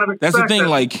club. You kind of that's the thing.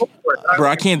 Like, bro,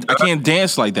 I can't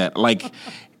dance like that. Like,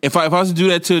 if I was to do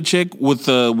that to a chick with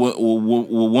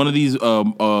one of these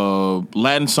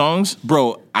Latin songs,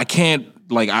 bro, I can't.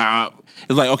 Like,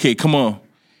 it's like, okay, come on.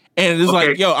 And it's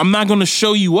like, yo, I'm not going to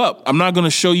show you up. I'm not going to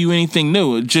show you anything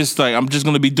new. It's just like, I'm just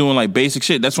going to be doing like basic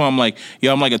shit. That's why I'm like,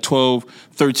 yo, I'm like a 12,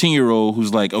 13-year-old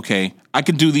who's like, okay, I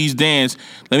can do these dance.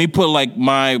 Let me put like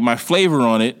my flavor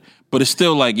on it. But it's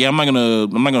still like, yeah, I'm not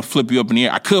gonna flip you up in the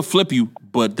air. I could flip you,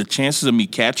 but the chances of me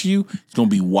catching you, it's gonna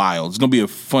be wild. It's gonna be a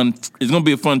fun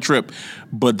trip.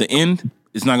 But the end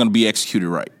is not gonna be executed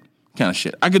right. Kind of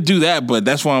shit. I could do that, but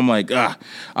that's why I'm like, I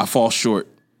fall short.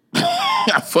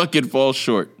 I fucking fall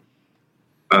short.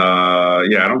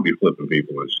 Yeah, I don't be flipping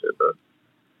people and shit,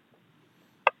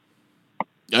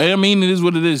 though. I mean, it is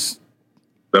what it is. Is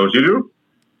that what you do?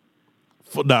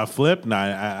 Nah, flip?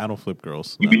 Nah, I don't flip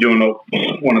girls. You be doing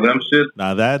one of them shit?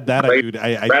 Nah, that I do.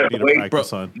 I need to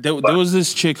practice on. There was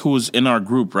this chick who was in our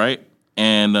group, right?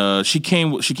 And she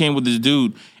came with this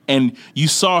dude, and you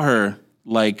saw her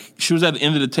like she was at the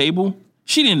end of the table.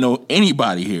 She didn't know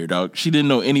anybody here, dog. She didn't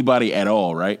know anybody at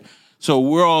all, right? So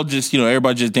we're all just,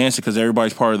 everybody just dancing because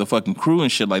everybody's part of the fucking crew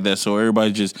and shit like that. So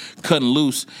everybody's just cutting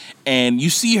loose. And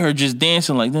you see her just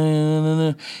dancing like, nah, nah, nah,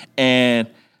 nah. And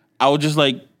I was just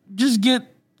like, just get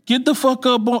the fuck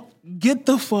up, get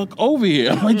the fuck over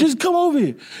here. I'm like, just come over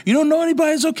here. You don't know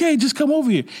anybody, it's okay. Just come over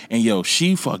here. And yo,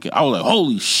 she fucking, I was like,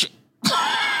 holy shit.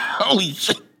 Holy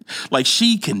shit. Like,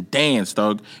 she can dance,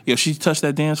 dog. Yo, she touched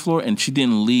that dance floor and she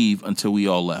didn't leave until we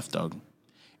all left, dog.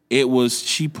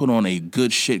 She put on a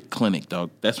good shit clinic,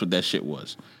 dog. That's what that shit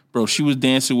was. Bro, she was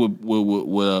dancing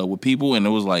with people, and it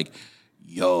was like,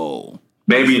 yo.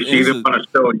 Maybe she didn't want to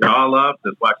show y'all up.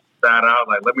 That's why she sat out.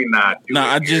 Like, let me not do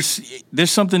it.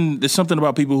 There's something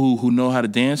about people who know how to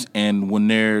dance, and when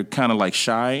they're kind of like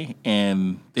shy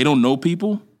and they don't know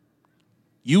people,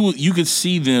 you could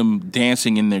see them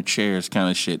dancing in their chairs kind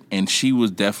of shit. And she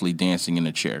was definitely dancing in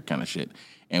a chair kind of shit.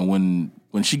 And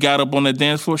when she got up on that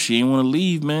dance floor, she didn't want to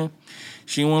leave, man.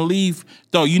 She didn't want to leave.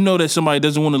 Dog, you know that somebody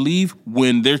doesn't want to leave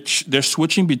when they're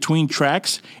switching between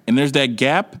tracks and there's that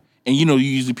gap. And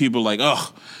usually people are like,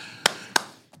 oh,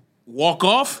 walk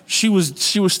off. She was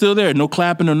still there, no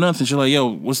clapping or nothing. She's like, yo,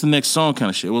 what's the next song kind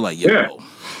of shit? We're like, yo.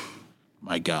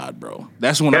 My God, bro.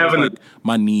 That's when I was like,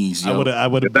 my knees, yo. I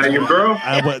would have. Is that your girl?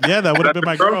 That would have been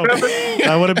my girl.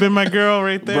 That would have been my girl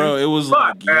right there, bro. It was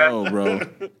like, yo, bro.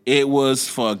 It was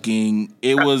fucking.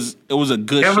 It was a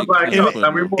good shit. Like,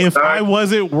 if I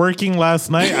wasn't working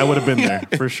last night, I would have been there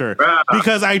for sure.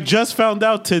 Because I just found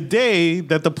out today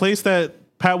that the place that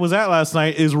Pat was at last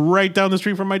night is right down the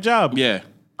street from my job. Yeah,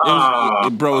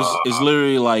 bro. It's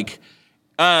literally like,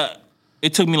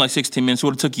 it took me like 16 minutes. It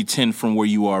would have took you 10 from where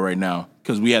you are right now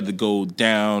because we had to go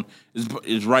down.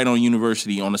 It's right on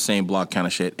University on the same block kind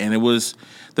of shit. And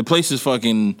the place is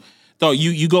fucking, though,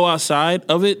 you go outside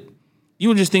of it, you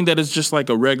would just think that it's just like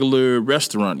a regular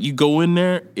restaurant. You go in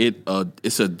there,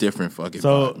 it's a different fucking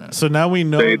vibe, man. So now we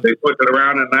know. They push it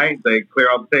around at night. They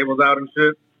clear all the tables out and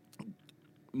shit.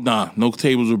 Nah, no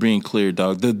tables were being cleared,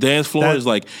 dog. The dance floor is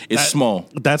like, it's small.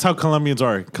 That's how Colombians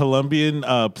are. Colombian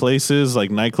places like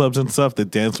nightclubs and stuff, the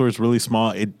dance floor is really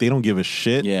small. They don't give a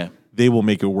shit. Yeah. They will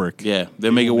make it work. Yeah,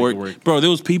 they make it work. Bro, there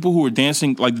was people who were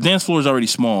dancing, like the dance floor is already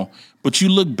small, but you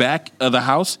look back of the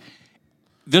house,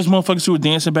 there's motherfuckers who were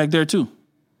dancing back there too.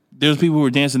 There's people who were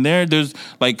dancing there. There's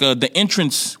like the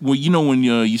entrance where, you know, when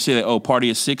you say that, party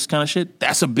at 6 kind of shit,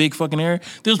 that's a big fucking area.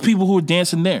 There's people who were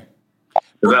dancing there.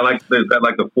 Is that like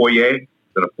the foyer? Is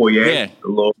that a foyer?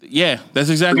 Yeah, that's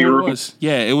exactly what it was.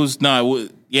 Yeah, it was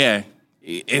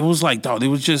It was like, dog, it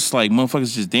was just like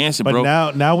motherfuckers just dancing, but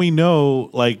bro. Now we know,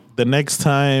 like, the next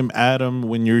time, Adam,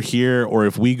 when you're here, or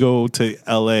if we go to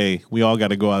LA, we all got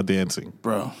to go out dancing,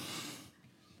 bro.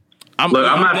 I'm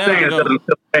not saying it doesn't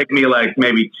take me like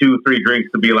maybe 2-3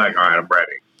 drinks to be like, all right, I'm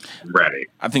ready.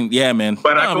 I think, yeah, man.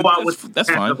 But I go out with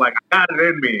that's fine. Like, I got it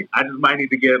in me. I just might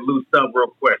need to get loosed up real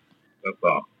quick. That's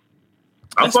all.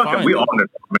 That's fine, we on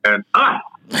it, man.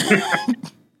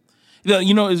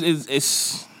 You know,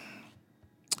 it's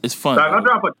fun. Like, I'll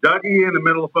drop a Dougie in the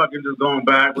middle of fucking just going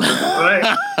back with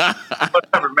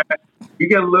whatever, man. You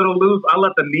get a little loose, I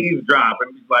let the knees drop,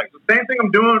 and it's like the same thing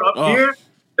I'm doing up here.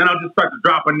 Then I'll just start to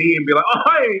drop a knee and be like, "Oh,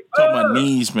 hey!" Talking about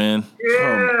knees, man.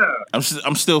 Yeah,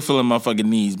 I'm still feeling my fucking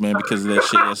knees, man, because of that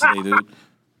shit yesterday, dude.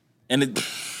 And it,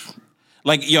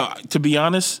 like, yo, to be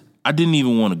honest, I didn't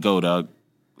even want to go, dog.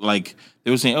 Like, they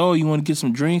were saying, "Oh, you want to get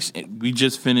some drinks?" And we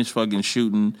just finished fucking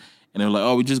shooting. And they're like,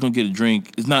 "Oh, we're just gonna get a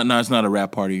drink. It's not a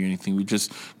rap party or anything. We're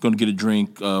just gonna get a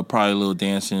drink, probably a little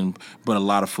dancing, but a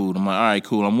lot of food." I'm like, "All right,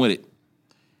 cool. I'm with it."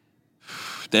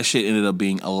 That shit ended up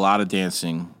being a lot of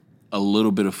dancing, a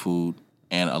little bit of food,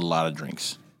 and a lot of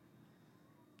drinks.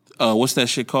 What's that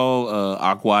shit called?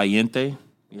 Aguardiente.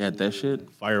 You had that shit.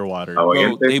 Firewater.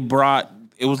 Bro, they brought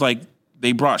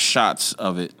shots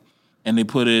of it, and they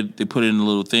put it in a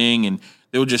little thing, and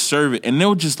they would just serve it, and they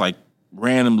would just like.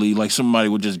 Randomly, like somebody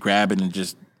would just grab it and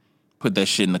just put that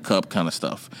shit in the cup, kind of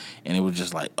stuff, and it was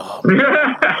just like, oh,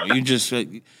 man, you just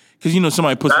because you know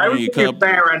somebody puts it in your cup.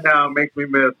 Saying right now makes me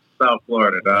miss South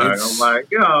Florida, dog. I'm like,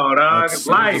 yo, dog, it's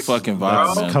life. It's fucking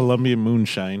vibe, man. Colombian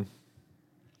moonshine.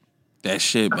 That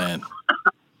shit, man.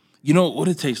 You know what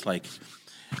it tastes like?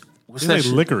 What's that? Like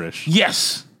shit? Licorice.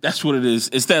 Yes, that's what it is.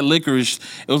 It's that licorice.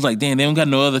 It was like, damn, they don't got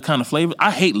no other kind of flavor.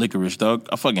 I hate licorice, dog.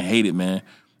 I fucking hate it, man.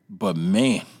 But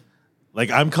man. Like,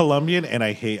 I'm Colombian and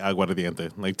I hate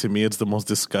aguardiente. Like, to me, it's the most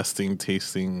disgusting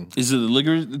tasting. Is it the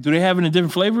liquor? Do they have it in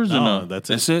different flavors or no? That's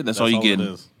it. That's all you get.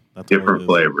 Different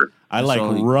flavor. I like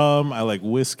rum. I like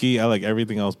whiskey. I like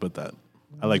everything else but that.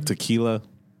 I like tequila.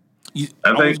 I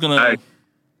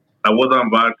was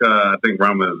on vodka. I think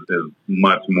rum is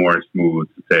much more smooth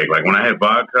to take. Like, when I had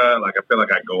vodka, like, I feel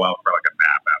like I go out for like a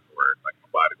nap afterwards. Like, my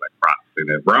body's like processing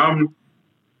it. Rum,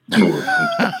 smooth.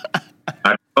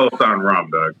 I toast on rum,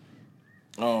 Doug.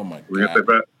 Oh my God. Say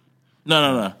that?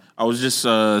 No. I was just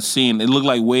seeing. It looked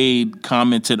like Wade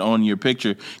commented on your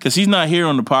picture because he's not here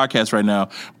on the podcast right now,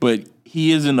 but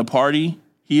he is in the party.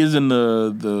 He is in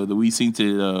the We Synced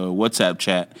It WhatsApp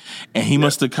chat, and he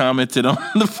must have commented on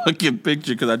the fucking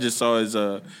picture because I just saw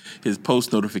his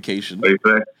post notification. What do you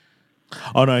say?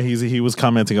 Oh no, he was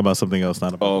commenting about something else,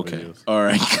 not about. Oh, okay, videos. All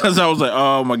right. Because I was like,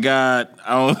 oh my God,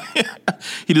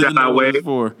 he doesn't know what it's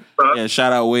for. Yeah,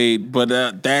 shout out Wade. But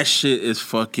that shit is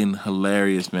fucking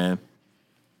hilarious, man.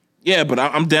 Yeah, but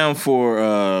I'm down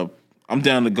I'm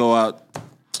down to go out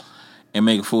and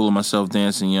make a fool of myself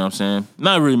dancing. You know what I'm saying?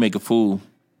 Not really make a fool,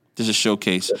 just a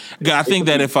showcase. I think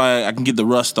that if I can get the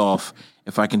rust off.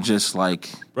 If I can just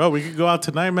like, bro, we could go out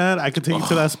tonight, man. I could take you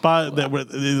to that spot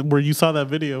where you saw that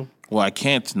video. Well, I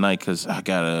can't tonight because I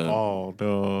gotta. Oh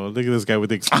no! Look at this guy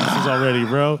with excuses already,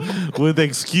 bro. With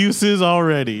excuses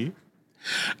already.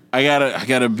 I got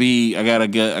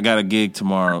a gig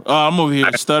tomorrow. Oh, I'm over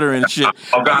here stuttering shit.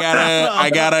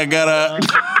 I gotta.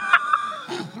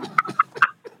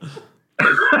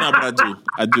 No, Nah, but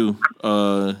I do.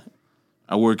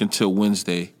 I work until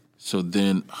Wednesday, so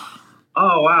then.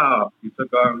 Oh wow! You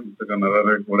took on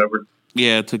another whatever.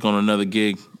 Yeah, I took on another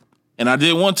gig, and I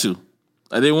didn't want to.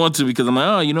 Because I'm like,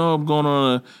 oh, I'm going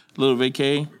on a little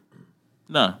vacay.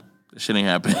 Nah, that shit ain't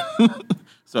happening.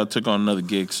 So I took on another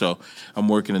gig. So I'm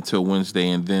working until Wednesday,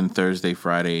 and then Thursday,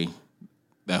 Friday,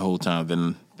 that whole time.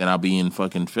 Then I'll be in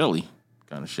fucking Philly,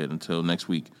 kind of shit, until next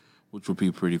week, which will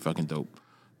be pretty fucking dope.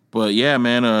 But yeah,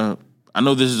 man. I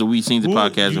know this is a We Seen the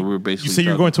podcast, and we're basically. You say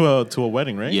you're going to a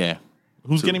wedding, right? Yeah.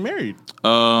 Who's getting married?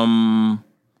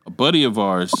 A buddy of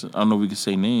ours. I don't know if we can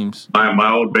say names.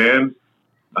 My old band,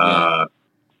 the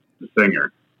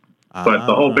singer, but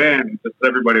the whole band, just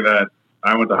everybody that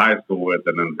I went to high school with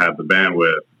and then had the band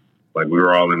with, like we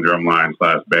were all in drumline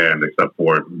 / band except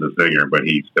for the singer, but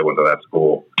he still went to that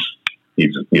school. He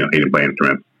just he didn't play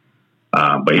instruments,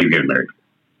 but he's getting married.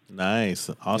 Nice,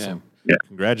 awesome, yeah.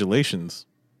 Congratulations.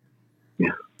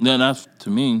 Yeah. No, not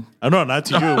to me. I know, not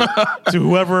to you. To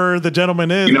whoever the gentleman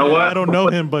is. You know what? I don't know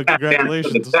him, but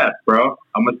congratulations, test, bro.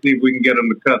 I'm gonna see if we can get him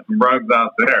to cut some rugs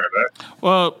out there. Right?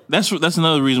 Well, that's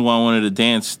another reason why I wanted to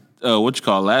dance.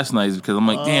 Last night is because I'm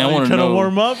like, damn, I want to know. Trying to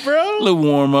warm up, bro. A little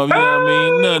warm up, you know what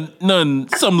I mean? Nothing,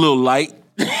 some little light.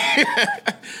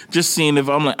 Just seeing if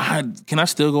I'm like, can I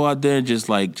still go out there and just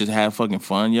have fucking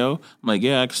fun, yo? I'm like,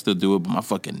 yeah, I can still do it, but my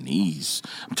fucking knees.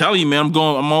 I'm telling you, man,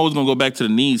 I'm always gonna go back to the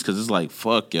knees because it's like,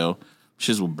 fuck, yo,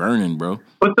 shits were burning, bro.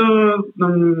 But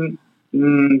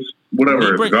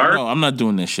whatever, guard? No, I'm not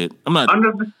doing that shit. I'm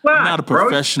not a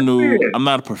professional. Bro. I'm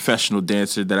not a professional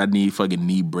dancer that I need fucking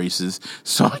knee braces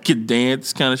so I can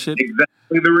dance, kind of shit.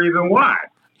 Exactly the reason why.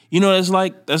 That's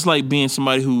like being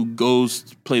somebody who goes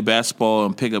to play basketball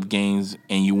and pick up games,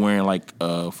 and you wearing like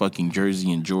a fucking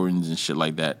jersey and Jordans and shit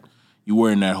like that. You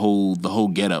wearing the whole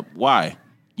getup. Why?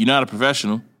 You're not a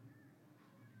professional.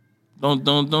 Don't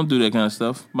do that kind of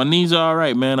stuff. My knees are all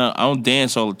right, man. I don't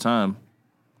dance all the time.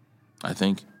 I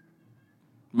think.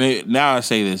 Now I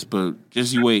say this, but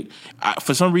just you wait.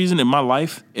 For some reason in my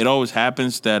life, it always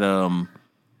happens that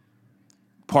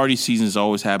party seasons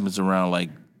always happens around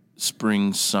like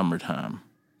spring, summertime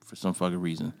for some fucking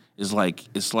reason. It's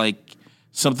like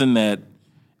something that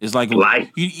is like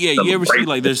you ever see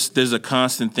like there's a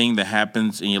constant thing that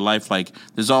happens in your life. Like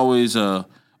there's always a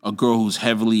girl who's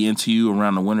heavily into you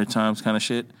around the winter times kind of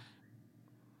shit.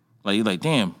 Like you're like,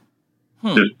 damn.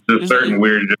 Just certain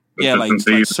weird like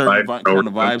certain kind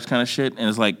of vibes kind of shit. And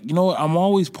it's like, you know what? I'm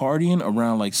always partying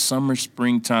around like summer,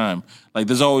 springtime. Like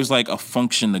there's always like a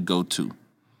function to go to.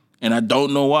 And I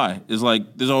don't know why. It's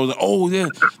like, there's always like, oh, yeah,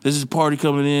 there's this party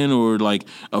coming in, or like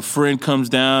a friend comes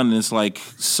down and it's like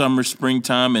summer,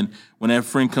 springtime. And when that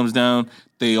friend comes down,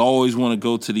 they always want to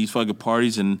go to these fucking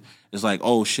parties. And it's like,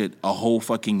 oh shit, a whole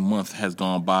fucking month has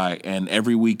gone by. And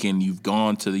every weekend you've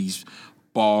gone to these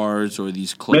bars or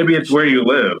these clubs. Maybe it's where you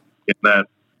live, in that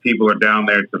people are down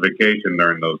there to vacation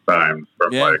during those times.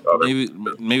 From like other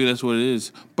maybe that's what it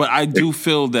is. But I do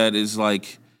feel that it's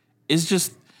like, it's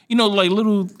just, like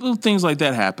little things like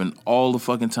that happen all the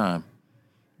fucking time.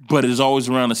 But it's always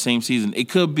around the same season. It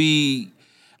could be,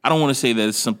 I don't want to say that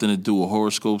it's something to do with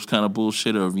horoscopes kind of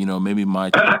bullshit, or, maybe my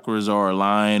chakras are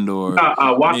aligned, or...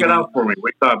 walk it out for me. What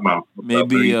are you talking about?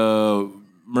 Maybe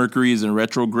Mercury is in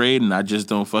retrograde and I just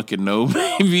don't fucking know,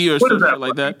 maybe, or something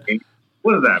like that.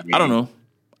 What does that mean? I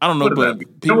don't know,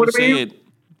 but people say it.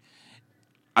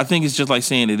 I think it's just like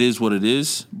saying it is what it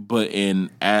is, but in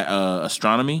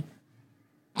astronomy...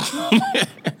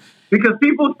 Because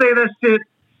people say that shit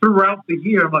throughout the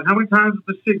year. I'm like, how many times does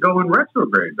this shit go in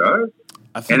retrograde, dog?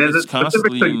 I think and is it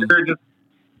specific to your just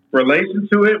relation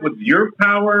to it with your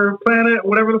power planet,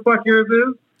 whatever the fuck yours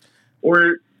is?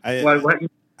 Or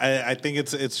I think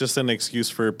it's just an excuse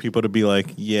for people to be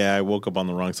like, yeah, I woke up on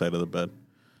the wrong side of the bed.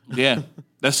 Yeah,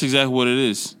 that's exactly what it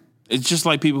is. It's just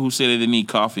like people who say that they need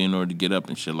coffee in order to get up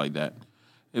and shit like that.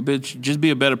 Hey, bitch, just be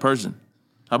a better person.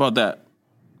 How about that?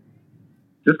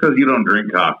 Just because you don't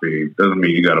drink coffee doesn't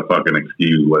mean you got to fucking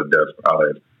excuse what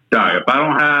desperate is. If I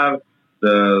don't have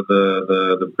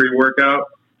the pre-workout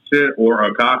shit or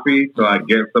a coffee, so I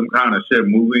get some kind of shit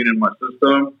moving in my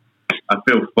system, I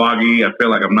feel foggy. I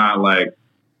feel like I'm not like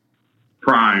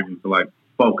primed to like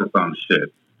focus on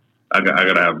shit. I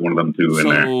gotta have one of them too in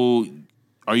there. So,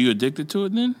 are you addicted to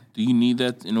it then? Do you need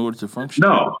that in order to function?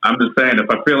 No, I'm just saying if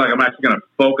I feel like I'm actually gonna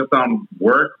focus on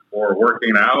work or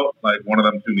working out, like one of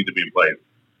them two need to be in place.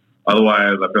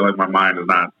 Otherwise, I feel like my mind is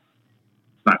not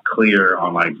clear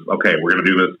on like, okay, we're gonna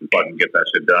do this and fucking get that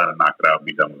shit done and knock it out and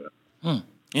be done with it.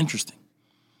 Interesting.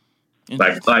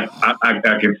 Like I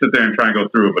can sit there and try and go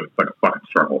through it, but it's like a fucking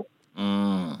struggle.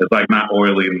 It's like not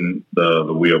oiling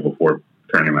the wheel before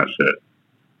turning that shit.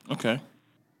 Okay.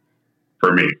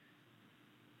 For me.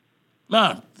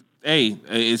 Nah. Hey,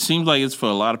 it seems like it's for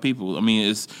a lot of people. I mean,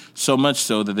 it's so much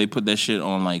so that they put that shit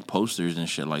on like posters and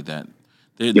shit like that.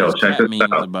 There's check cat this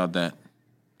memes out. about that.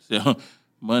 So,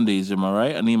 Mondays, am I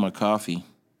right? I need my coffee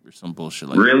or some bullshit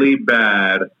like that. Really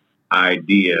bad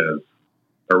ideas,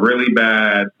 or really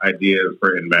bad ideas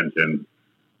for invention,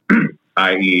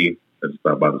 i.e., let's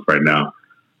talk about this right now.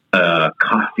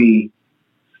 Coffee,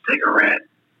 cigarette,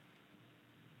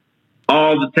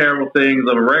 all the terrible things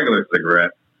of a regular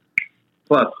cigarette,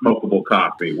 plus smokable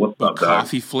coffee. What's up, dog?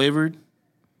 Coffee flavored?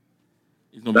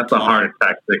 That's a heart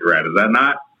attack cigarette, is that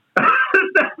not?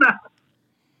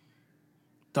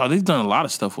 Dog, they've done a lot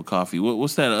of stuff with coffee.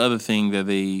 What's that other thing that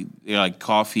they like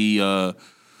coffee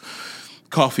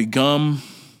coffee gum,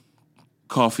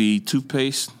 coffee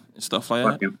toothpaste, and stuff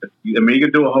like that? I mean, you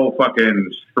could do a whole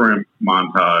fucking shrimp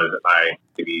montage,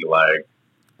 like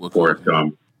What Forrest coffee?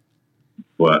 Gump,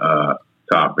 but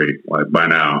coffee, like by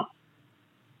now.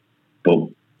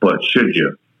 But should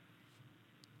you?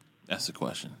 That's the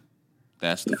question.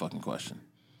 That's the fucking question.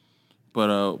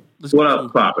 But What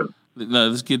else popping?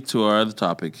 let's get to our other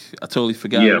topic. I totally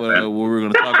forgot Yeah, what man. we were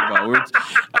going to talk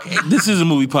about. This is a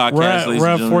movie podcast. We're at, ladies we're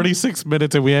and at gentlemen. 46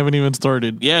 minutes and we haven't even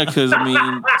started. Yeah, because I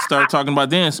mean, start talking about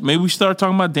dance. Maybe we start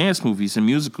talking about dance movies and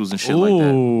musicals and shit like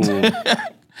that.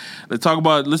 Ooh. Let's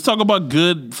talk about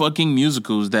good fucking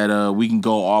musicals that we can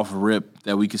go off rip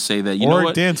that we could say that you know Or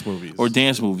what dance movies. or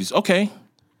dance movies. Okay,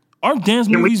 aren't dance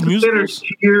Can we movies consider musicals?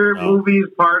 cheer movies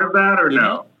part of that or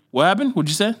no? What happened? What'd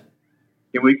you say?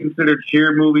 Can we consider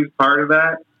cheer movies part of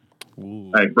that?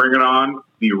 Ooh. Like Bring It On,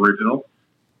 the original.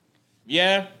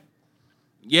 Yeah.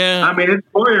 I mean, it's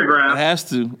It choreographed. has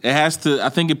to. It has to. I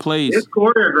think it plays. It's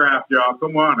choreographed, y'all.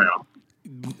 Come on now.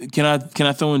 Can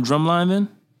I throw in Drumline then?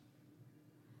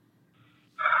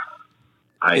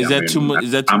 Is that too much?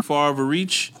 Is that too far of a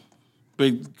reach?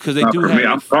 Because they do For me,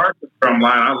 I'm have sorry for Drumline.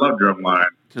 I love Drumline.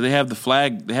 because they have the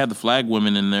flag. They have the flag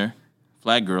women in there,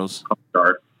 flag girls,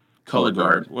 Sorry. color Color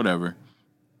guard, guard. whatever.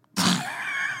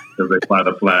 Because they fly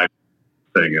the flag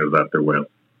thing is at their will.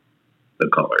 The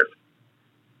colors.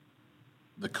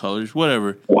 The colors,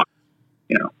 whatever. Wow.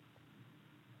 You know.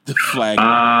 The flag.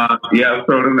 Yeah, let's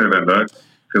throw it in there then, Doug.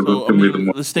 So, I mean,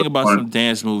 let's think about some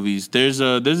dance movies. There's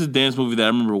a dance movie that I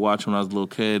remember watching when I was a little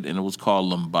kid, and it was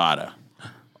called Lambada,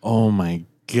 Oh my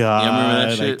God. remember that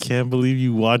I shit? can't believe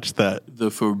you watched that. The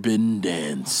Forbidden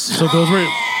Dance.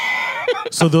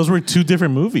 So those were two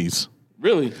different movies.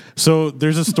 Really? So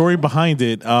there's a story behind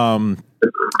it.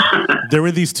 There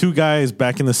were these two guys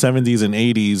back in the 70s and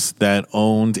 80s that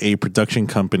owned a production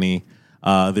company.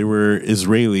 They were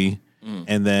Israeli,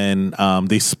 and then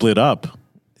they split up.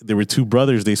 There were two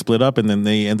brothers. They split up, and then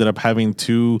they ended up having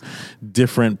two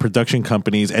different production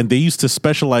companies. And they used to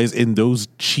specialize in those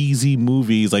cheesy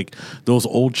movies, like those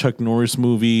old Chuck Norris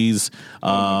movies,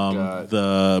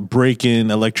 the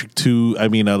Breakin', Electric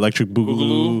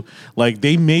Boogaloo. Like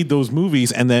they made those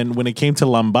movies, and then when it came to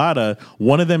Lambada,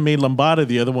 one of them made Lambada,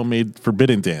 the other one made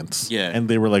Forbidden Dance. Yeah. And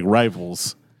they were like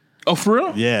rivals. Oh, for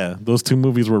real? Yeah, those two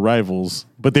movies were rivals,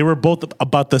 but they were both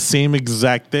about the same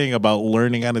exact thing about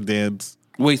learning how to dance.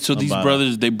 Wait, so these Lambada.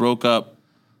 brothers, they broke up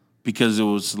because it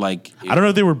was like... I don't know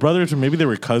if they were brothers or maybe they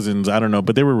were cousins. I don't know,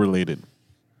 but they were related.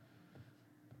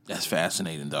 That's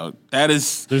fascinating, dog. That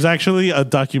is... There's actually a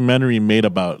documentary made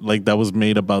about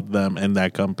them and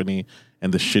that company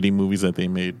and the shitty movies that they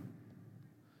made.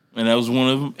 And that was one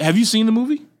of them. Have you seen the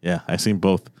movie? Yeah, I seen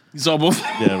both. You saw both?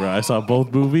 Yeah, bro, I saw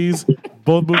both movies.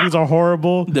 Both movies are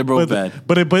horrible. They're both but,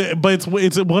 bad. But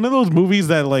it's one of those movies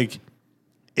that like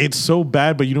it's so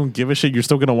bad, but you don't give a shit. You're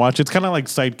still gonna watch it. It's kind of like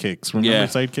Sidekicks. Remember Yeah.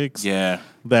 Sidekicks? Yeah.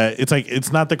 That it's like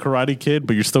it's not the Karate Kid,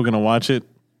 but you're still gonna watch it.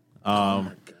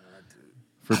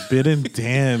 Forbidden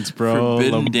Dance, bro.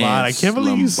 Forbidden Lambada. Dance, I can't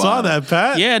believe you saw Lambada. that,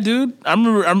 Pat. Yeah, dude. I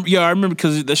remember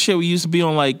because the shit we used to be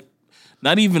on like,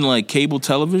 not even like cable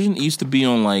television. It used to be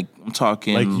on like, I'm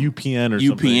talking Like UPN or UPN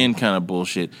something. kind of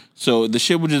bullshit. So the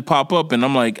shit would just pop up, and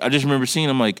I'm like, I just remember seeing.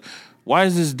 I'm like, why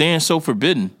is this dance so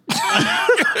forbidden?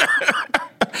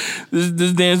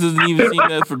 This dance doesn't even seem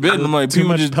that forbidden. I'm like, Too people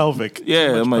much just pelvic. yeah.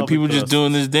 Too much I'm like, pelvic people just thrust.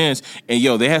 doing this dance, and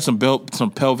yo, they had some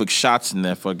pelvic shots in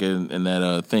that fucking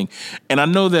thing. And I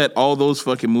know that all those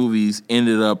fucking movies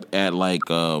ended up at like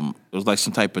it was like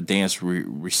some type of dance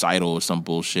recital or some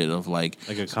bullshit of like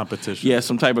Like a competition. yeah,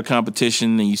 some type of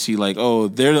competition, and you see like, oh,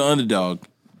 they're the underdog.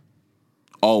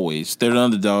 Always, they're the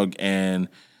underdog, and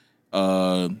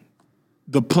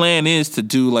the plan is to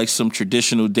do like some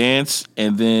traditional dance,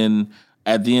 and then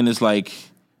at the end it's like,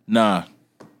 nah,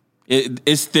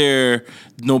 it's their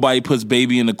nobody puts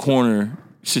baby in the corner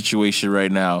situation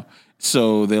right now.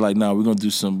 So they're like, no, we're gonna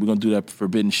do that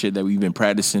forbidden shit that we've been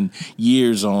practicing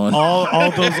years on.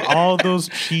 All those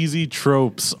cheesy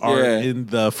tropes are in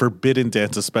the forbidden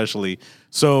dance, especially.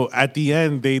 So at the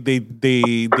end, they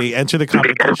enter the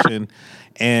competition,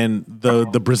 and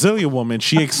the Brazilian woman,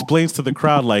 she explains to the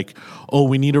crowd like, "Oh,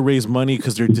 we need to raise money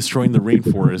because they're destroying the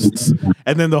rainforests."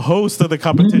 And then the host of the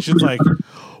competition's like,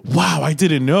 "Wow, I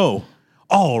didn't know.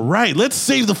 All right, let's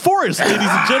save the forest, ladies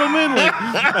and gentlemen."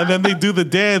 And then they do the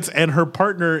dance, and her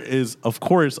partner is, of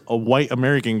course, a white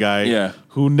American guy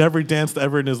who never danced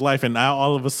ever in his life, and now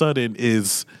all of a sudden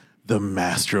is the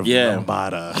master of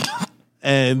lambada.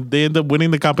 And they end up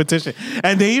winning the competition.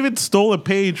 And they even stole a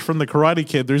page from the Karate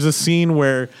Kid. There's a scene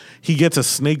where he gets a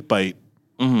snake bite,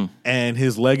 and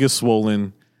his leg is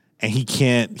swollen. And he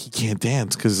can't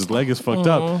dance because his leg is fucked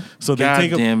up. So they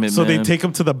take him. They take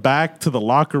him to the back to the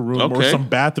locker room or some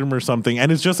bathroom or something.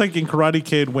 And it's just like in Karate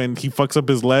Kid when he fucks up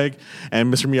his leg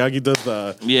and Mr. Miyagi does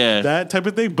that type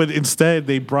of thing. But instead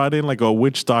they brought in like a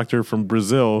witch doctor from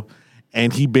Brazil,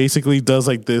 and he basically does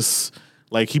like this.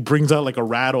 Like he brings out like a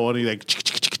rattle and he like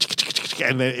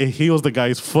and then it heals the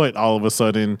guy's foot all of a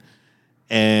sudden,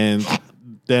 and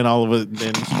then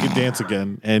he can dance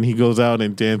again, and he goes out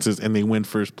and dances, and they win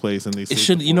first place, and they they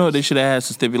should have had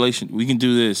some stipulation. We can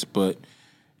do this, but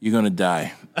you're gonna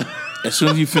die. As soon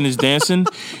as you finish dancing,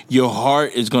 your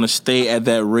heart is gonna stay at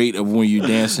that rate of when you're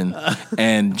dancing,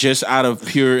 and just out of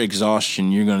pure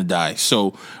exhaustion, you're gonna die.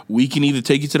 So we can either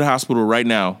take you to the hospital right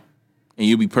now, and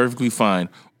you'll be perfectly fine,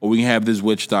 or we can have this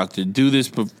witch doctor do this,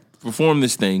 perform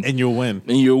this thing, and you'll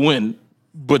win.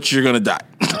 But you're gonna die.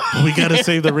 We gotta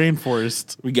save the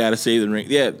rainforest. We gotta save the rain.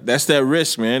 Yeah, that's that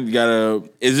risk, man. You gotta.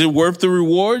 Is it worth the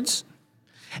rewards?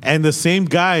 And the same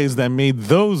guys that made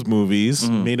those movies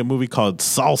made a movie called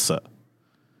Salsa,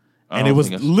 and it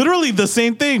was literally the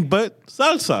same thing, but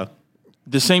salsa.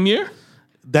 The same year?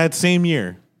 That same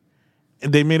year,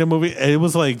 and they made a movie. And it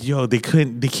was like, yo, they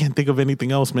can't think of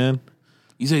anything else, man.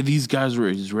 You say these guys were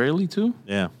Israeli too?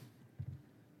 Yeah.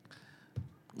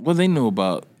 What do they know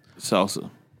about salsa?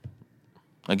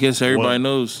 I guess everybody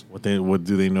knows. What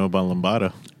do they know about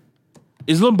lambada?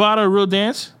 Is lambada a real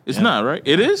dance? It's not, right?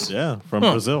 It is? Yeah, from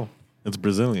Brazil. It's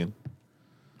Brazilian.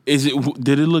 Is it?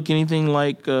 Did it look anything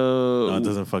like? No, it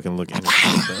doesn't fucking look anything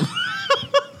like that.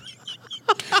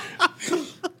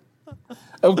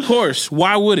 Of course.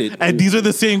 Why would it? And these are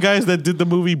the same guys that did the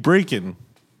movie Breakin'.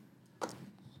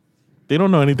 They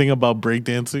don't know anything about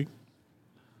breakdancing.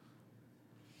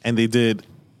 And they did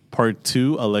Part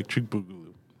 2, Electric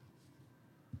Boogaloo.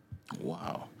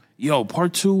 Wow. Yo,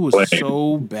 Part 2 was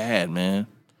so bad, man.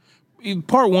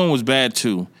 Part 1 was bad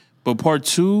too, but Part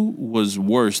 2 was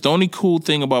worse. The only cool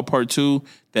thing about Part 2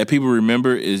 that people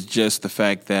remember is just the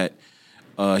fact that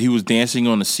he was dancing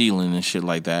on the ceiling and shit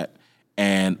like that.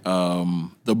 And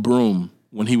the broom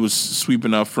when he was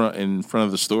sweeping out in front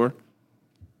of the store.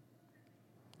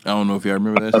 I don't know if y'all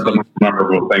remember that. The most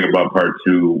memorable thing about Part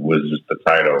 2 was just the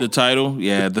title. The title,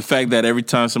 yeah. The fact that every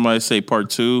time somebody say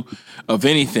Part 2 of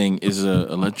anything is a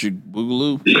Electric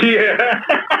Boogaloo. Yeah.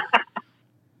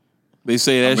 They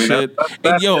say that shit.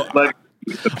 That's yo, like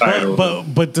the title.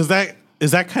 But is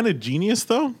that kind of genius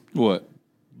though? What?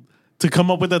 To come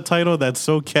up with a title that's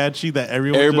so catchy that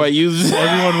everybody uses it.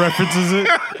 Everyone references it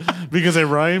because it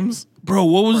rhymes. Bro,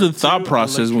 what was the thought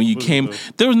process when you came?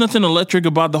 There was nothing electric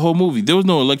about the whole movie. There was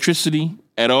no electricity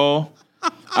at all.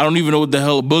 I don't even know what the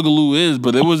hell a boogaloo is,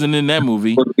 but it wasn't in that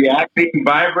movie. Was the acting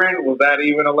vibrant? Was that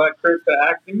even electric, the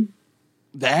acting?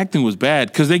 The acting was bad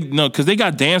because they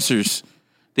got dancers.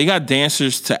 They got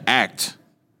dancers to act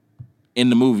in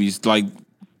the movies. Like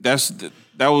that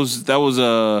was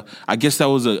I guess that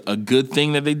was a good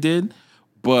thing that they did,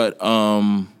 but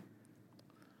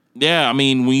yeah, I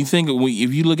mean, when you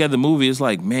if you look at the movie, it's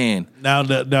like, man. Now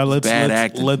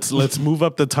let's move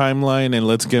up the timeline and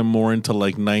let's get more into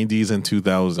like 90s and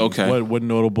 2000s. Okay, what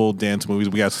notable dance movies?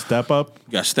 We got Step Up.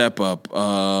 What's that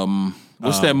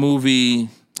movie?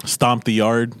 Stomp the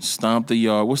Yard. What's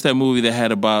that movie that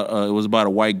had about? It was about a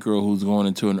white girl who's going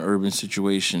into an urban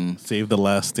situation. Save the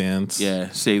Last Dance. Yeah,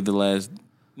 Save the Last.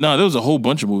 No, there was a whole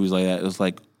bunch of movies like that. It was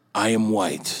like, I am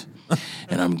white,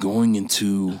 and I'm going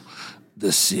into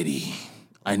the city.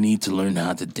 I need to learn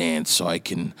how to dance so I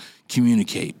can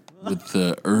communicate with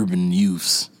the urban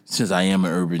youths, since I am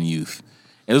an urban youth.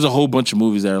 And there's a whole bunch of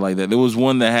movies that are like that. There was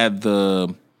one that had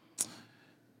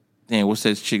what's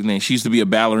that chick name? She used to be a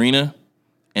ballerina,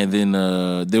 and then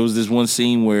there was this one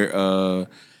scene where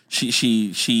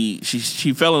she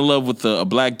fell in love with a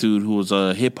black dude who was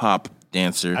a hip hop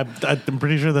dancer. I'm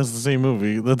pretty sure that's the same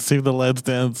movie. Let's Save the Last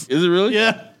Dance. Is it really?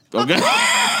 Yeah. Okay.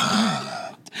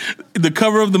 The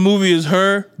cover of the movie is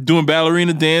her doing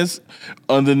ballerina dance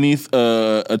underneath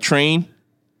a train.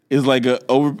 It's like a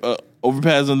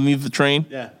overpass underneath the train.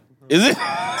 Yeah. Is it?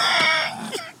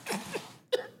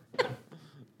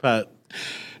 Pat.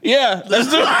 Yeah, that's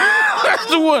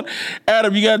the one.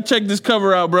 Adam, you gotta check this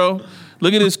cover out, bro.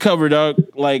 Look at this cover, dog.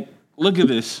 Like, look at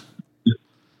this.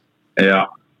 Yeah.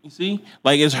 You see?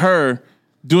 Like, it's her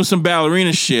doing some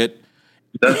ballerina shit.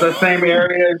 That's the same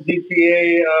area as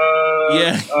GTA.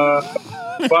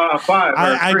 Five.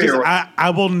 I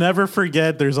will never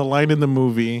forget. There's a line in the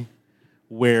movie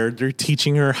where they're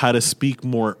teaching her how to speak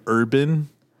more urban,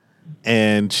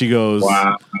 and she goes,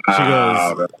 Wow.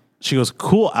 she goes,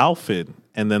 cool outfit,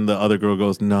 and then the other girl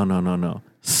goes, no,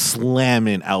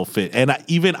 slamming outfit, and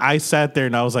I sat there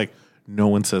and I was like, no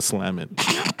one says slamming.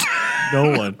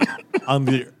 No one on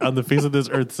the face of this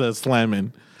earth says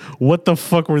slamming. What the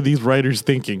fuck were these writers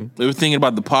thinking? They were thinking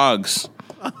about the pogs.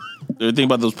 They were thinking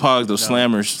about those pogs, those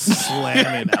slammers.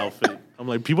 Slamming outfit. I'm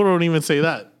like, people don't even say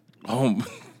that. Oh,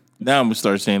 now I'm gonna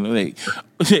start saying, like,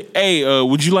 hey,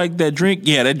 would you like that drink?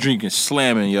 Yeah, that drink is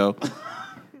slamming, yo.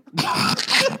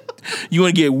 You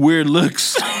want to get weird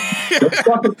looks? Don't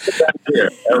fucking say that here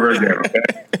ever again, okay?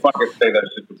 Fucking say that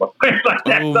shit about like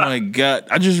that. Oh my god!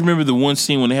 I just remember the one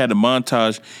scene when they had the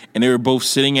montage and they were both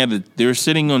sitting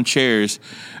on chairs,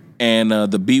 and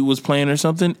the beat was playing or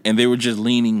something, and they were just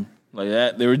leaning like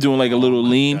that. They were doing like a little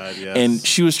lean, God, yes. and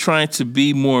she was trying to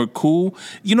be more cool.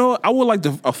 You know, I would like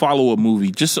a follow-up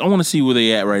movie. I want to see where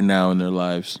they at right now in their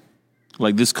lives,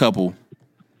 like this couple.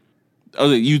 Oh,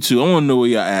 you two. I want to know where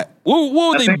y'all at. What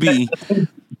would they be?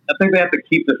 I think they have to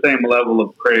keep the same level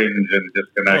of cringe and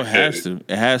disconnection. Oh, it has to.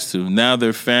 It has to. Now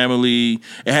their family.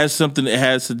 It has something. It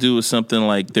has to do with something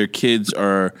like their kids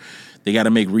are. They got to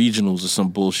make regionals or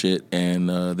some bullshit, and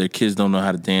their kids don't know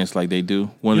how to dance like they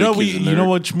do. You know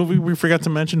which movie we forgot to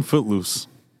mention? Footloose.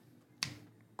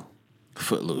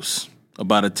 Footloose.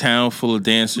 About a town full of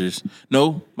dancers.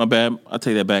 No, my bad. I'll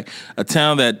take that back. A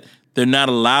town that they're not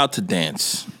allowed to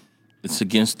dance. It's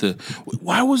against the.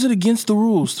 Why was it against the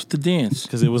rules to dance?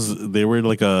 Because they were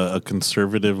like a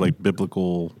conservative, like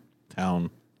biblical town.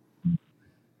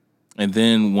 And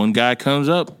then one guy comes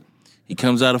up. He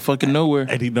comes out of fucking nowhere.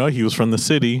 And he was from the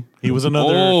city. He was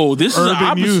another. Oh, this is the urban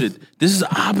opposite. youth. This is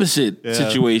the opposite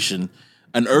situation.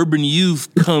 An urban youth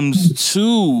comes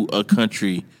to a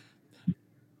country.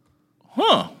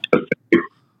 Huh.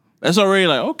 That's already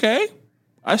like, okay,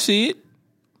 I see it.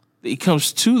 He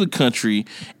comes to the country,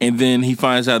 and then he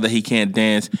finds out that he can't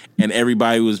dance, and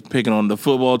everybody was picking on the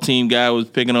football team guy was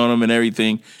picking on him and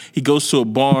everything. He goes to a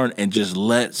barn and just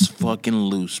lets fucking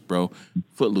loose, bro.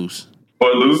 Footloose.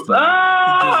 Footloose.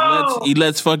 Oh! He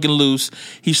lets fucking loose.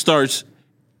 He starts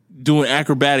doing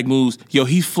acrobatic moves. Yo,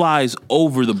 he flies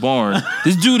over the barn.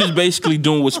 This dude is basically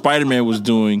doing what Spider-Man was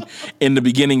doing in the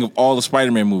beginning of all the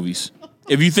Spider-Man movies.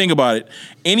 If you think about it,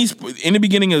 in the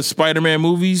beginning of Spider-Man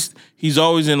movies, he's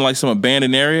always in like some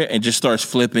abandoned area and just starts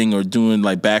flipping or doing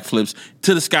like backflips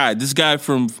to the sky. This guy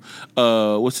from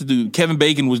what's the dude? Kevin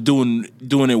Bacon was doing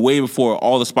it way before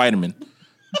all the Spider-Man.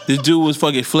 This dude was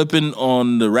fucking flipping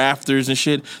on the rafters and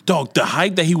shit. Dog, the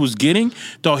height that he was getting,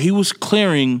 dog, he was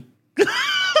clearing.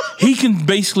 He can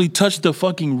basically touch the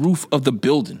fucking roof of the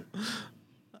building.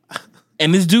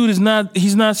 And this dude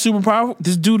he's not super powerful.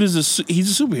 This dude he's a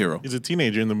superhero. He's a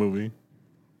teenager in the movie.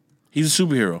 He's a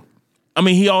superhero. I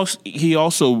mean, he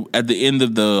also at the end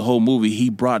of the whole movie, he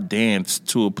brought dance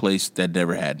to a place that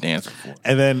never had dance before.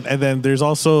 And then there's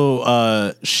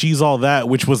also She's All That,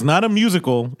 which was not a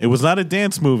musical. It was not a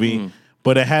dance movie,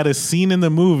 but it had a scene in the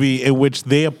movie in which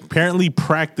they apparently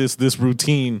practiced this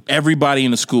routine. Everybody in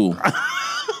the school.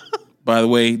 By the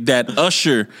way, that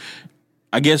Usher.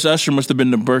 I guess Usher must have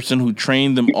been the person who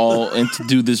trained them all and to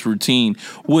do this routine,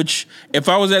 which if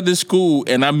I was at this school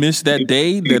and I missed that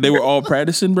day that they were all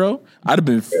practicing, bro, I'd have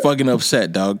been fucking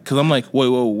upset, dog. Because I'm like, wait,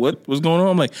 what's going on?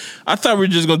 I'm like, I thought we were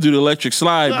just going to do the electric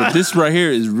slide, but this right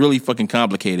here is really fucking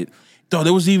complicated. Dog,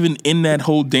 there was even in that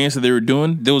whole dance that they were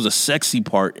doing, there was a sexy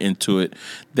part into it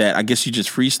that I guess you just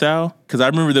freestyle. Because I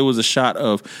remember there was a shot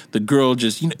of the girl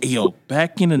just,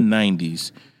 back in the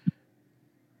 90s.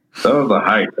 That was a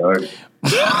hype, dog.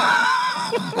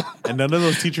 And none of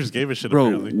those teachers gave a shit.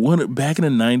 Bro, back in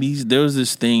the 90s, there was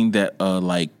this thing that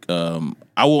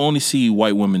I will only see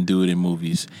white women do it in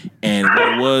movies. And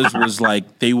what it was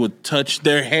like they would touch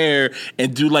their hair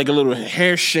and do like a little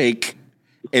hair shake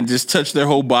and just touch their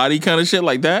whole body kind of shit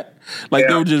like that. Like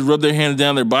they would just rub their hand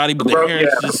down their body, but their hair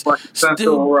is just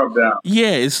still rub down. Yeah,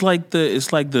 it's like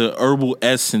the herbal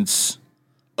essence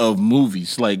of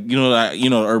movies. Like,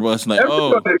 herbal essence, like,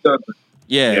 everybody does it.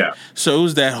 Yeah. So it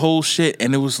was that whole shit,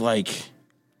 and it was like,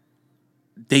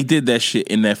 They did that shit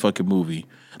in that fucking movie.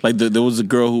 Like there was a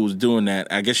girl who was doing that.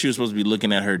 I guess she was supposed to be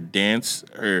looking at her dance,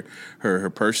 her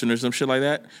person or some shit like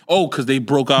that. Oh, because they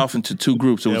broke off into two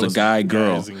groups. It was a guy,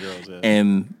 girl, guys and girls, yeah.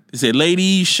 and they said,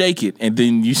 "Ladies, shake it." And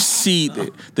then you see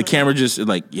the camera just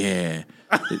like, yeah,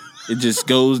 it just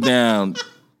goes down.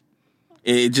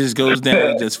 It just goes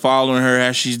down, just following her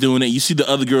as she's doing it. You see the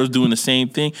other girls doing the same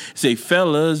thing. Say,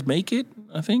 fellas, make it.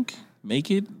 I think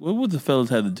make it. What would the fellas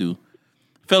have to do?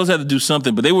 Fellas had to do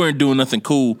something, but they weren't doing nothing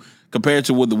cool compared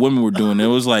to what the women were doing. It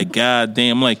was like, God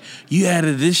damn, I'm like, you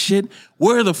added this shit?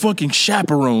 Where are the fucking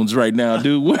chaperones right now,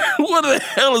 dude? What the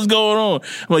hell is going on?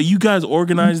 I'm like, you guys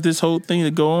organized this whole thing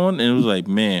to go on? And it was like,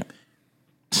 man,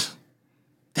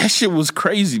 that shit was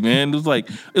crazy, man. It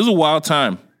was a wild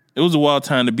time. It was a wild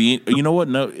time to be in. You know what?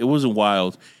 No, it wasn't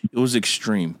wild. It was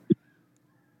extreme.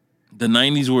 The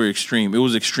 90s were extreme. It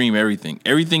was extreme everything.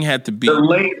 Everything had to be. The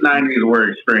late 90s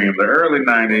were extreme. The early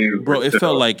 90s. Bro, it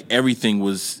felt like everything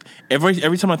was.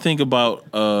 Every time I think about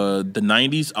the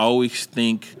 90s, I always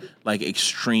think like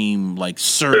extreme, like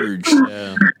Surge,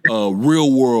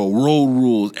 Real World, Road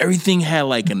Rules. Everything had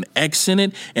like an X in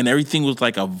it, and everything was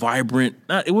like a vibrant.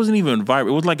 It wasn't even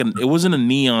vibrant. It was like it wasn't a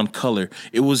neon color.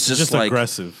 It was just like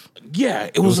aggressive. Yeah,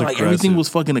 it was like aggressive. Everything was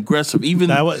fucking aggressive. Even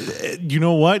that was, you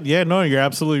know what? Yeah, no, you're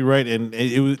absolutely right.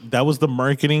 And that was the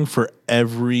marketing for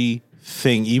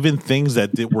everything. Even things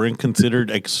that weren't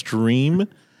considered extreme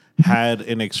had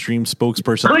an extreme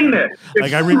spokesperson. Clean it.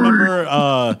 Like I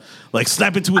remember, like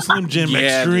Snap Into a Slim Jim,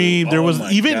 extreme. Dude. There was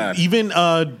even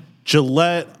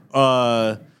Gillette.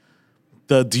 The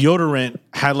deodorant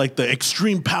had like the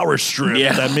extreme power strip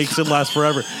that makes it last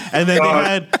forever. And then they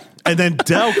had. And then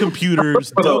Dell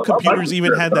computers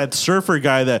even had that surfer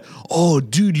guy that, oh,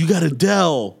 dude, you got a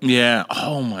Dell. Yeah.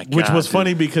 Oh, my God. Which was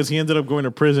funny because he ended up going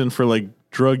to prison for, like,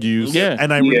 drug use. Yeah.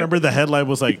 And I remember the headline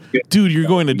was like, dude, you're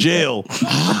going to jail.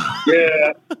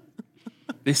 Yeah.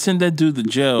 They send that dude to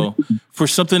jail for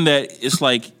something that it's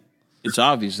like, it's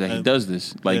obvious that he does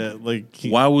this. Like,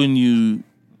 why wouldn't you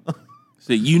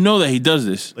say, you know that he does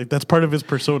this? Like, that's part of his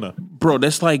persona. Bro,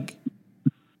 that's like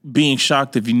being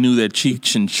shocked if you knew that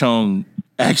Cheech and Chong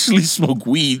actually smoke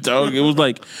weed, dog. It was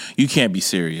like, you can't be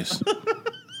serious.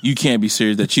 You can't be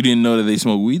serious that you didn't know that they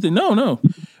smoke weed. No.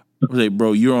 I was like,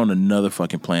 bro, you're on another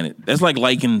fucking planet. That's like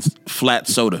liking flat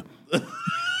soda.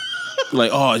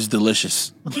 Like, oh, it's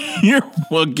delicious. You're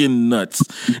fucking nuts.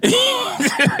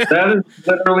 That is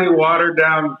literally watered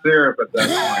down syrup at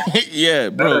that point. Yeah,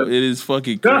 bro, it is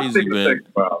fucking crazy, man. Think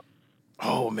about.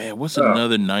 Oh man, what's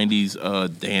another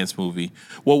 '90s dance movie?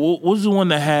 Well, what was the one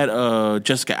that had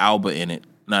Jessica Alba in it?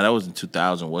 No, that was in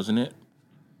 2000, wasn't it?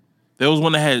 There was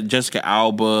one that had Jessica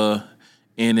Alba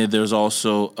in it. There was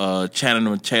also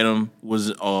Channing Tatum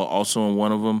was also in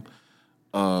one of them.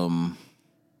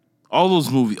 All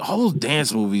those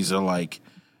dance movies are like,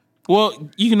 well,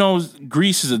 you know,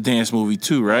 Grease is a dance movie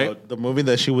too, right? The movie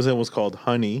that she was in was called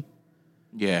Honey.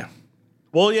 Yeah.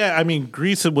 Well, yeah, I mean,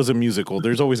 Grease was a musical.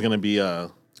 There's always going to be a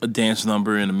dance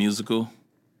number in a musical.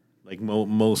 Like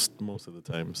most of the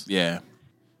times. Yeah.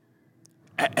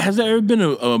 Has there ever been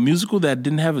a musical that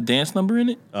didn't have a dance number in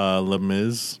it? Les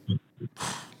Mis.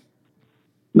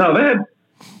 No,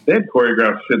 they had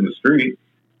choreographed shit in the street.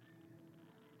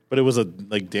 But it was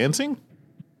like dancing?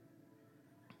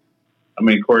 I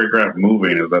mean, choreographed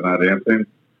moving, is that not dancing?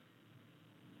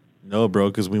 No, bro,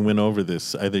 because we went over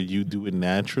this. Either you do it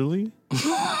naturally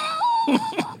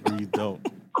or you don't.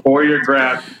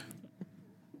 Choreographed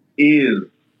is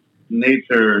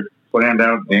nature planned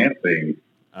out dancing.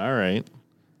 All right.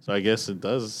 So I guess it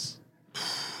does.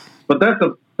 But that's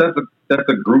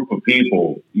a group of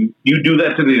people. You do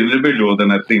that to the individual, then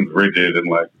that seems rigid and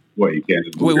like, what, you can't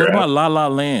just do. Wait, what about La La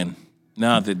Land?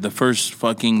 Nah, the first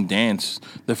fucking dance,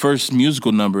 the first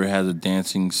musical number has a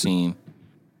dancing scene.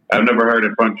 I've never heard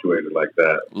it punctuated like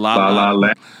that. La La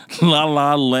Land. La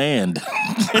La Land.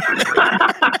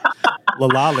 La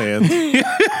La Land. You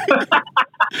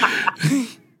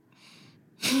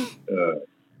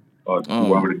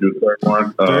want me to do the third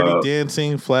one? Dirty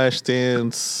Dancing, Flash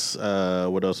Dance.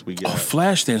 What else we got? Oh,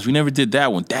 Flash Dance. We never did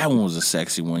that one. That one was a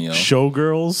sexy one, yo.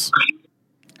 Showgirls.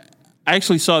 I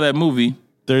actually saw that movie.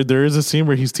 There is a scene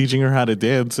where he's teaching her how to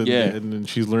dance, and, yeah. and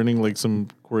she's learning like some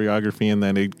choreography, and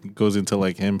then it goes into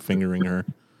like him fingering her.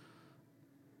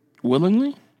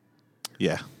 Willingly?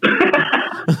 Yeah.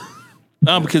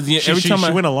 Because every time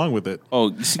she went along with it.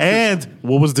 Oh, and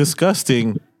what was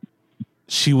disgusting,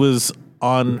 she was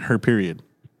on her period,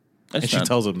 and she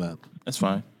tells him that. That's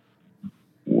fine.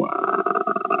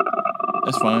 Wow.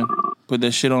 That's fine. Put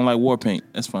that shit on like war paint.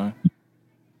 That's fine.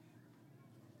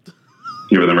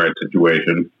 Given the right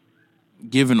situation.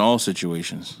 Given all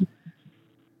situations.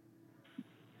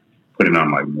 putting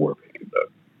on like war paint. But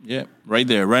Yeah, right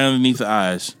there, right underneath the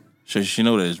eyes. So she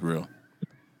know that it's real.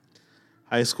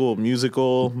 High School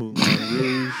Musical, Moulin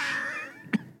Rouge.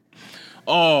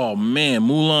 Oh man,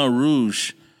 Moulin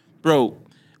Rouge, bro.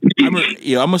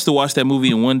 I must have watched that movie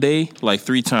in one day like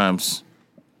 3 times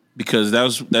because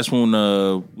that's when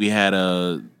we had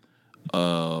the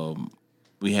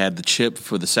chip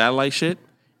for the satellite shit,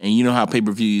 and you know how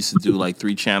pay-per-view used to do like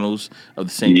 3 channels of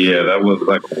the same. yeah, that was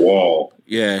like a wall.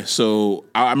 Yeah, so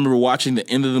I remember watching the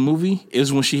end of the movie. It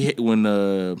was when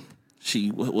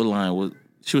what line was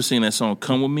she was singing that song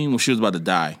 "Come With Me" when she was about to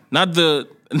die. Not the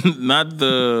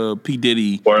P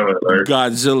Diddy Spoiler alert.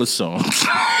 Godzilla song.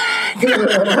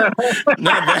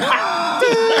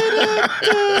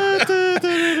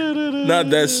 Not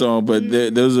that song, but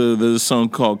there's a song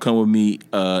called "Come With Me"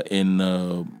 in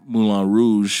Moulin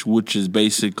Rouge, which is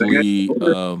basically.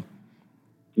 Can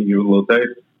you give a little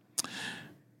taste?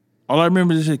 All I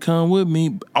remember is it "Come With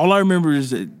Me." All I remember is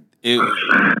that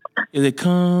it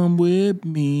 "Come With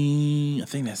Me." I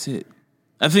think that's it.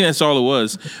 I think that's all it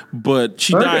was. But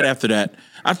she died after that.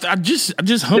 I just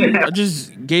hummed. I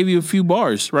just gave you a few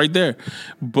bars right there.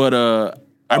 But I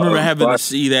remember having to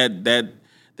see that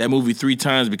movie 3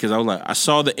 times because I was like, I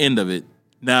saw the end of it.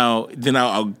 Now then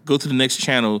I'll go to the next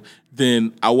channel.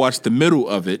 Then I watch the middle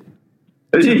of it.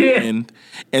 And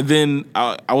then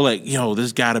I was like, yo,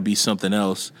 there's got to be something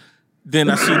else. Then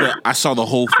I saw the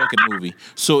whole fucking movie.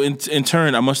 So in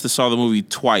turn, I must have saw the movie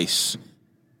twice,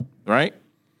 right?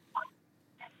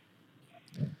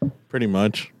 Pretty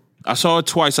much. I saw it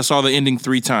twice. I saw the ending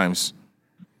 3 times.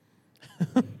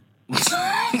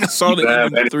 I saw the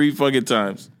ending 3 fucking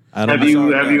times. Have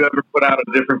you ever put out a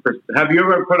different? Have you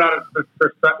ever put out a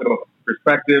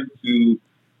perspective to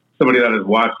somebody that has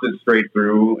watched it straight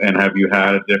through, and have you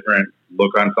had a different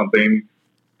look on something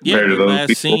compared to those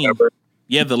people? Scene.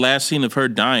 Yeah, the last scene of her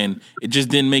dying, it just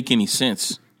didn't make any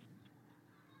sense.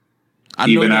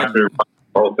 Even after the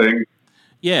whole thing?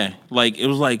 Yeah, like it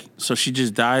was like so she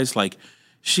just dies. Like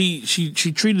she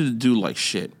treated the dude like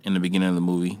shit in the beginning of the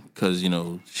movie because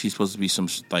she's supposed to be some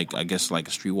like I guess like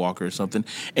a streetwalker or something.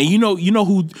 And you know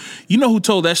who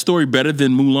told that story better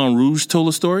than Moulin Rouge told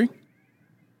the story?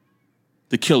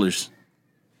 The Killers.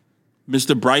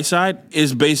 Mr. Brightside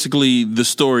is basically the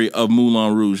story of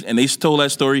Moulin Rouge, and they told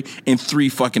that story in 3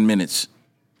 fucking minutes.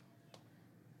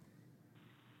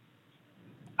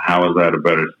 How is that a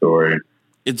better story?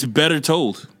 It's better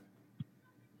told.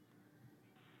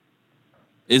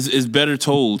 It's better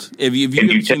told. Have you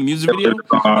ever seen the music video?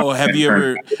 Oh, have you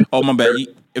ever? Oh, my bad.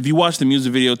 If you watch the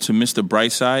music video to Mr.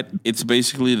 Brightside, it's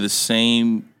basically the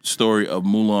same story of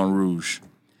Moulin Rouge.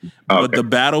 Okay. But the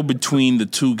battle between the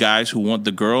 2 guys who want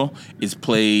the girl is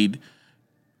played.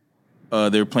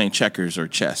 They're playing checkers or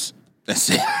chess. That's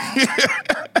it.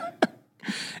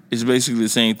 It's basically the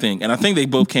same thing, and I think they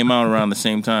both came out around the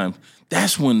same time.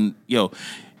 That's when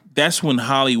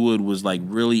Hollywood was like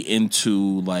really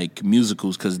into like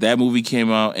musicals because that movie came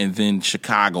out and then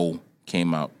Chicago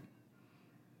came out.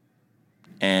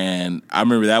 And I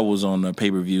remember that was on the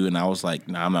pay-per-view and I was like,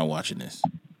 nah, I'm not watching this.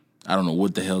 I don't know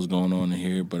what the hell's going on in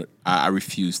here, but I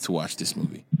refuse to watch this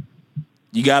movie.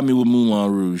 You got me with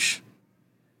Moulin Rouge.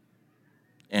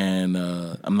 And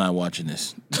I'm not watching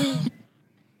this.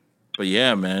 But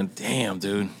yeah, man. Damn,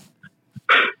 dude.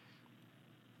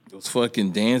 Those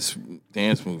fucking dance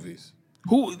movies.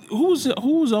 Who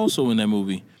was also in that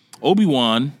movie?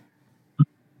 Obi-Wan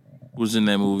was in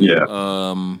that movie. Yeah.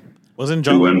 Wasn't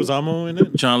John Leguizamo in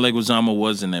it? John Leguizamo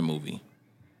was in that movie.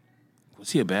 Was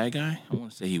he a bad guy? I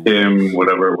want to say he was. Tim,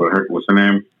 whatever. What's her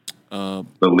name? The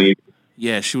lead.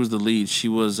 Yeah, she was the lead. She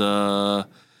was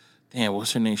damn,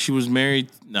 what's her name? She was married.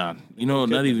 Nah,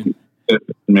 not even.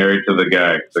 Married to the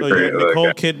guy. So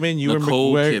Nicole Kidman, Ewan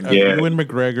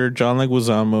McGregor, John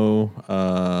Leguizamo,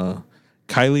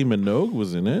 Kylie Minogue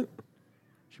was in it.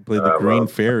 She played the Green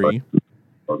Fairy.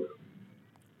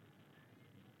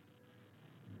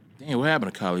 Damn, what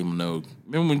happened to Kylie Minogue?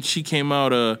 Remember when she came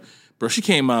out? Bro, she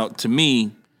came out to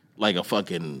me like a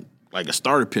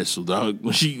starter pistol, dog. I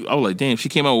was like, damn, she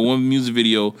came out with one music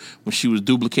video when she was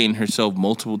duplicating herself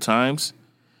multiple times,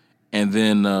 and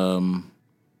then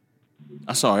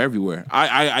I saw her everywhere.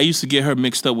 I used to get her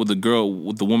mixed up with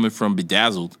the woman from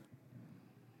Bedazzled.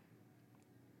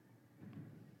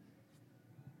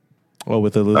 Oh,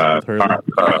 with Elizabeth Hurley.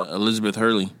 Elizabeth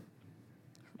Hurley.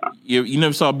 You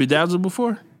never saw Bedazzled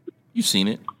before? You've seen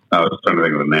it. I was trying to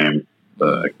think of the name.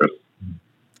 The actress.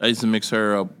 I used to mix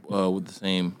her up with the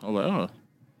same. I was like, oh.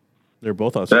 They're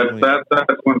both Australian. That's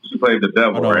when she played the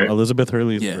devil, right? Elizabeth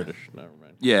Hurley is British. Never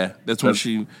mind. Yeah, that's when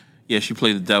she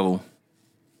played the devil.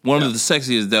 One of the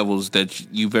sexiest devils that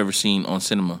you've ever seen on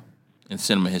cinema. in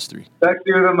cinema history.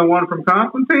 Sexier than the one from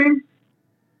Constantine?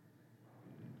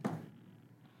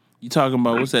 You talking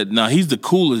about what's that? No, he's the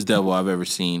coolest devil I've ever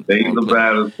seen. He's the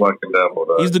baddest fucking devil,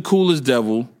 though. He's the coolest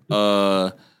devil.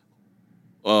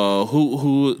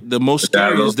 Who the most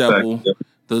scariest devil?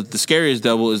 The scariest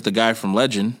devil is the guy from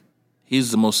Legend.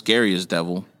 He's the most scariest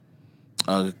devil.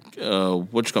 What you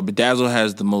call Bedazzle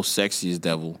has the most sexiest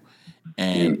devil,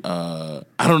 and I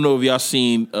don't know if y'all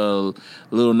seen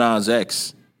Lil Nas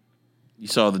X. You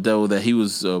saw the devil that he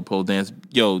was pole dance.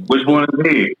 Yo, which one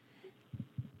is he?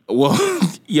 Well,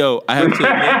 yo, I have to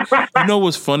admit, you know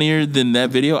what's funnier than that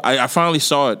video? I finally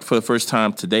saw it for the first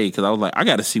time today because I was like, I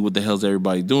got to see what the hell's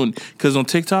everybody doing. Because on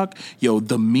TikTok, yo,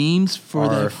 the memes for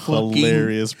Are that fucking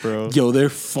hilarious, bro. Yo, they're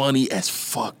funny as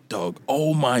fuck, dog.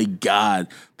 Oh my god,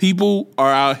 people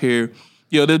are out here.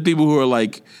 Yo, there's people who are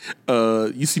like,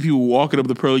 you see people walking up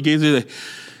the pearly gates. They're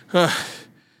like,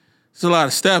 it's a lot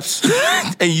of steps,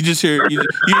 and you just hear you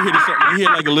hear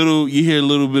like a little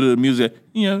bit of the music,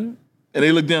 you know. And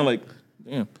they look down like,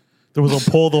 damn. There was a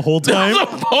pole the whole time. There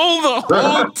was a pole the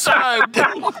whole time,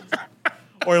 dude.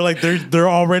 Or like they're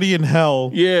already in hell,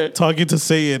 Yeah. talking to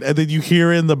Satan, and then you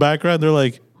hear in the background, they're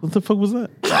like, "What the fuck was that?"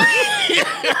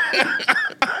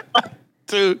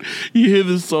 Dude, you hear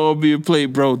the song being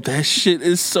played, bro. That shit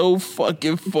is so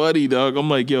fucking funny, dog. I'm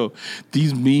like, yo,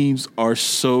 these memes are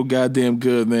so goddamn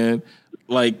good, man.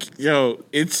 Like, yo,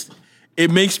 it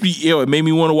made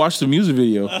me want to watch the music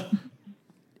video.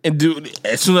 And dude,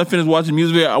 as soon as I finished watching the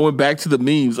music video, I went back to the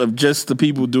memes of just the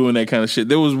people doing that kind of shit.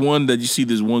 There was one that you see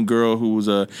this one girl who was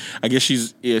I guess she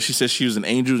said she was an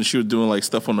angel and she was doing like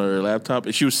stuff on her laptop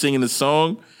and she was singing the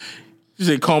song. She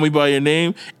said, "Call me by your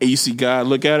name," and you see God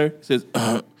look at her. He says,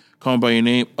 "Call me by your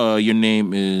name. Your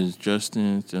name is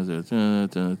Justin." You see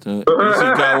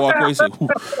God walk away. He said,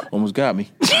 "Almost got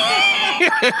me."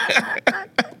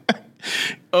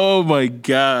 Oh my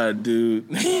god, dude.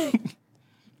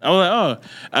 I was like,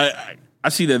 oh, I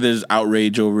see that there's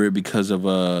outrage over it because of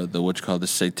the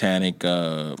satanic.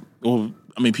 Well,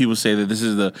 I mean, people say that this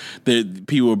is the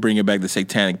people are bringing back the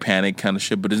satanic panic kind of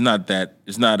shit, but it's not that.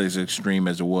 It's not as extreme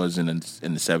as it was in the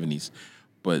 70s.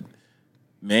 But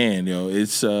man, yo,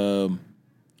 it's dog,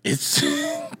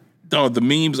 the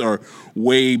memes are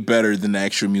way better than the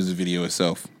actual music video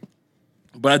itself.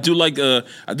 But I do like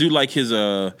his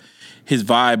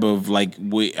vibe of like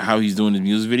how he's doing his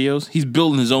music videos. He's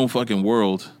building his own fucking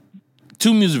world.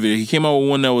 2 music videos. He came out with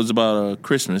one that was about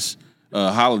Christmas,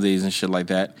 holidays and shit like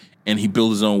that. And he built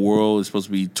his own world. It's supposed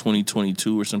to be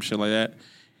 2022 or some shit like that.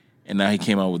 And now he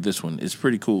came out with this one. It's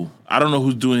pretty cool. I don't know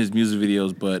who's doing his music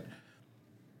videos, but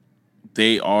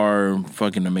they are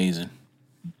fucking amazing.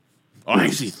 Oh,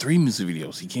 actually 3 music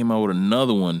videos. He came out with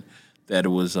another one that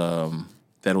was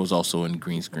also in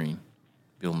green screen,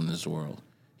 building this world.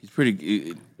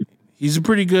 He's a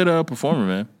pretty good performer,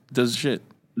 man. Does shit.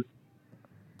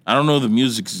 I don't know if the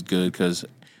music is good because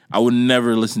I would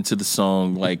never listen to the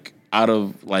song like out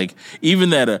of like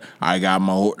even that I got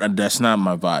my that's not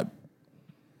my vibe.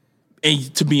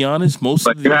 And to be honest, most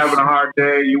like of you're having a hard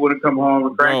day, you wouldn't come home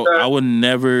and crank that? I would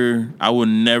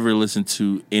never listen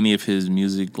to any of his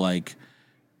music like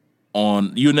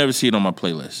on. You'll never see it on my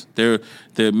playlist. There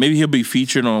maybe he'll be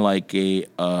featured on like a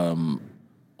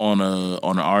on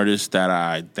an artist that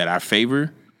I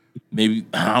favor. Maybe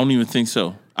I don't even think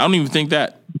so. I don't even think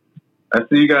that. I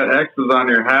see you got X's on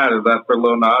your hat. Is that for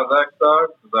Lil Nas X, dog?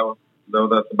 Is that what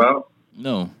that's about?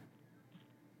 No,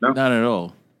 No, not at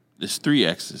all. There's 3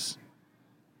 X's.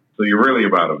 So you're really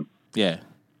about him? Yeah.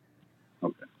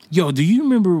 Okay. Yo, do you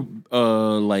remember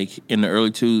like in the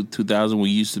early 2000s we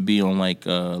used to be on like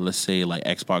let's say like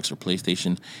Xbox or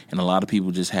PlayStation and a lot of people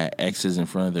just had X's in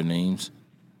front of their names?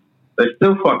 They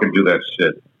still fucking do that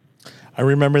shit. I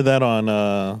remember that on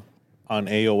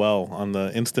AOL on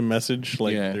the instant message,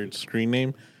 like their screen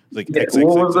name. Like what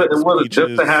was it? It was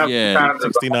just to have kind of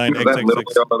 69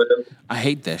 XXX. I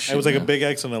hate that shit. It was like man. a big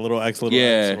X and a little X, little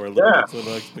X, or a little X,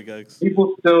 little X, big X.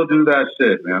 People still do that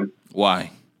shit, man.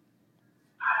 Why?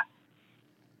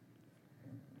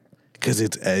 Because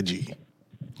it's edgy.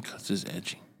 Because it's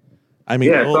edgy. I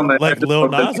mean, like Lil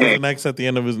Nas has has an X at the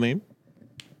end of his name.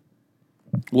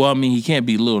 Well, I mean, he can't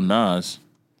be Lil Nas.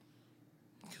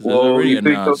 Well, you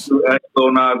think they'll do X,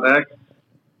 Lil Nas X?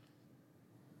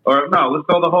 Or no, let's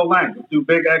go the whole length. Let's do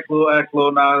Big X,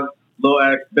 Lil Nas, Lil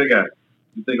X, Big X.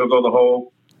 You think he'll go the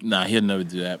whole? Nah, he'll never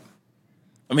do that.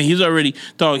 I mean, he's already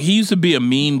dog. He used to be a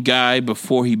meme guy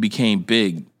before he became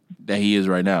big that he is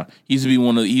right now. He used to be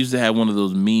he used to have one of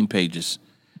those meme pages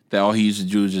that all he used to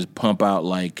do is just pump out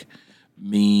like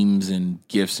memes and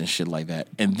gifs and shit like that.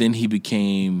 And then he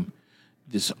became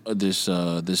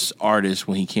this artist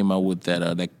when he came out with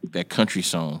that country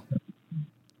song.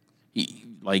 He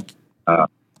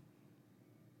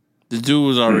the dude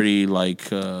was already like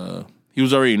he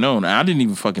was already known. I didn't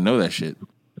even fucking know that shit.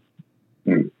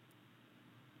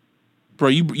 Bro,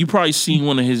 you probably seen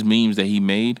one of his memes that he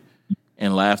made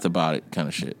and laughed about it, kind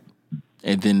of shit.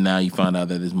 And then now you find out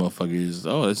that this motherfucker is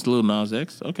it's Lil Nas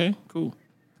X. Okay, cool.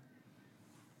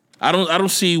 I don't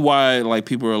see why like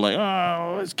people are like,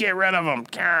 oh, let's get rid of him,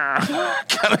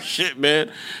 kind of shit,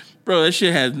 man. Bro, that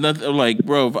shit has nothing. Like,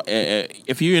 bro,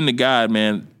 if you're into God,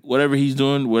 man, whatever he's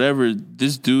doing, whatever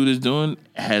this dude is doing,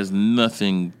 has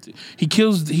nothing. He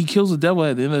kills the devil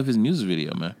at the end of his music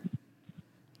video, man.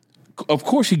 Of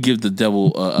course, he gives the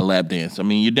devil a lap dance. I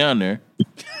mean, you're down there. You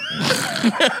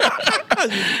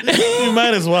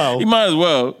might as well. He might as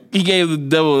well. He gave the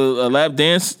devil a lap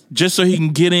dance just so he can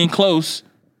get in close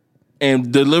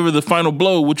and deliver the final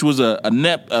blow, which was a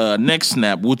neck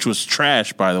snap, which was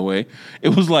trash, by the way.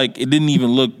 It was like it didn't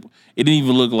even look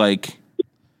like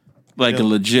a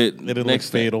legit. It didn't look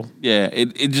fatal. Yeah,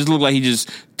 it just looked like he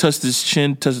just touched his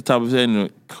chin, touched the top of his head,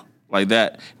 and like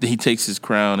that. Then he takes his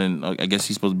crown, and I guess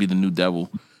he's supposed to be the new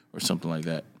devil or something like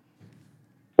that.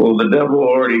 Well, the devil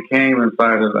already came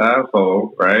inside his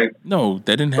asshole, right? No,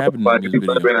 that didn't happen. Like he's been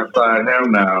inside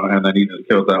him now, and then he just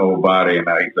killed that whole body, and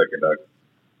now he's sucking duck.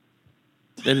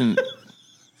 They didn't.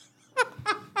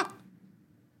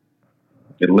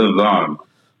 It lives on.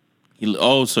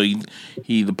 So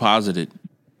he deposited.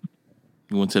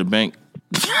 He went to the bank.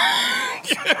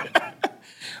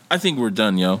 I think we're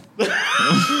done, yo.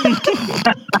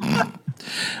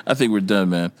 I think we're done,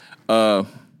 man. Let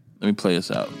me play this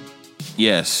out.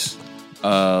 Yes.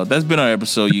 That's been our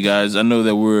episode, you guys. I know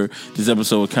that this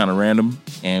episode was kind of random,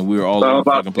 and we were all over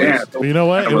the fucking place. But you know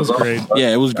what? It was great.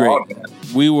 Yeah, it was great.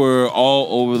 We were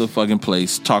all over the fucking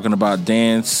place talking about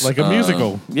dance, like a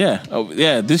musical. Yeah,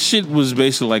 yeah. This shit was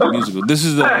basically like a musical. This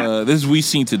is We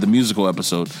Seen to the musical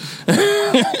episode.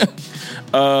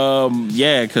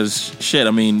 Yeah, because shit.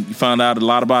 I mean, you found out a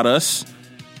lot about us.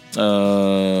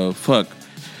 Fuck.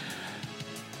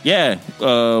 Yeah,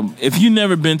 if you've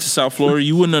never been to South Florida,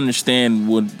 you wouldn't understand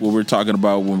what we're talking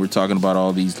about when we're talking about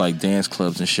all these like dance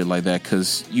clubs and shit like that.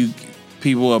 Because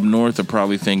people up north are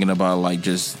probably thinking about like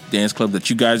just dance clubs that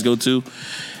you guys go to,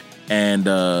 and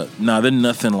they're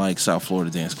nothing like South Florida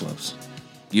dance clubs.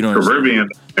 You don't Caribbean,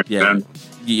 yeah.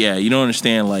 You don't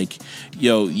understand. Like,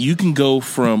 yo, you can go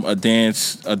from a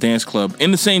dance club in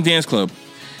the same dance club.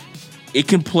 It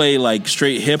can play like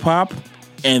straight hip hop,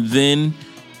 and then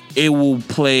it will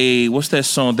play, what's that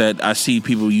song that I see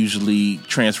people usually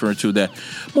transfer to, that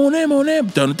they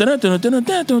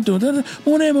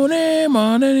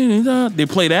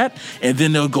play that, and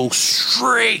then they'll go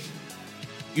straight.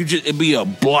 It'd be a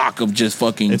block of just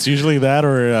fucking. It's usually that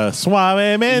or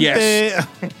Suavemente. Yes.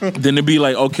 Then it'd be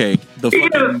like, okay,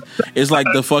 it's like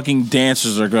the fucking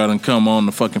dancers are gonna come on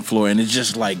the fucking floor, and it's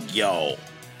just like, yo,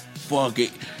 fuck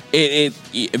it.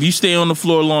 If you stay on the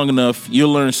floor long enough,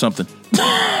 you'll learn something.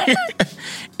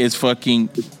 It's fun,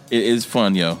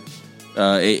 yo.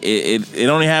 It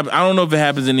only happens. I don't know if it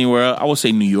happens anywhere else. I would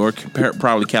say New York,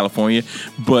 probably California,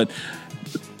 but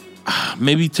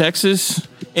maybe Texas.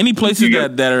 Any places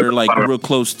that are like real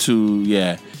close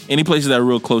to, any places that are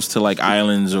real close to like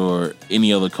islands or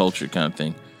any other culture kind of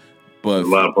thing. But a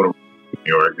lot of New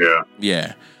York,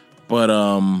 yeah. But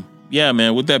yeah,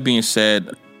 man. With that being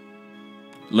said,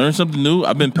 learn something new.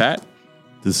 I've been Pat.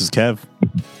 This is Kev.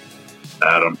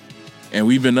 Adam. And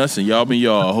we've been us, and y'all been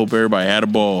y'all. I hope everybody had a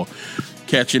ball.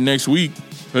 Catch you next week.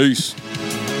 Peace.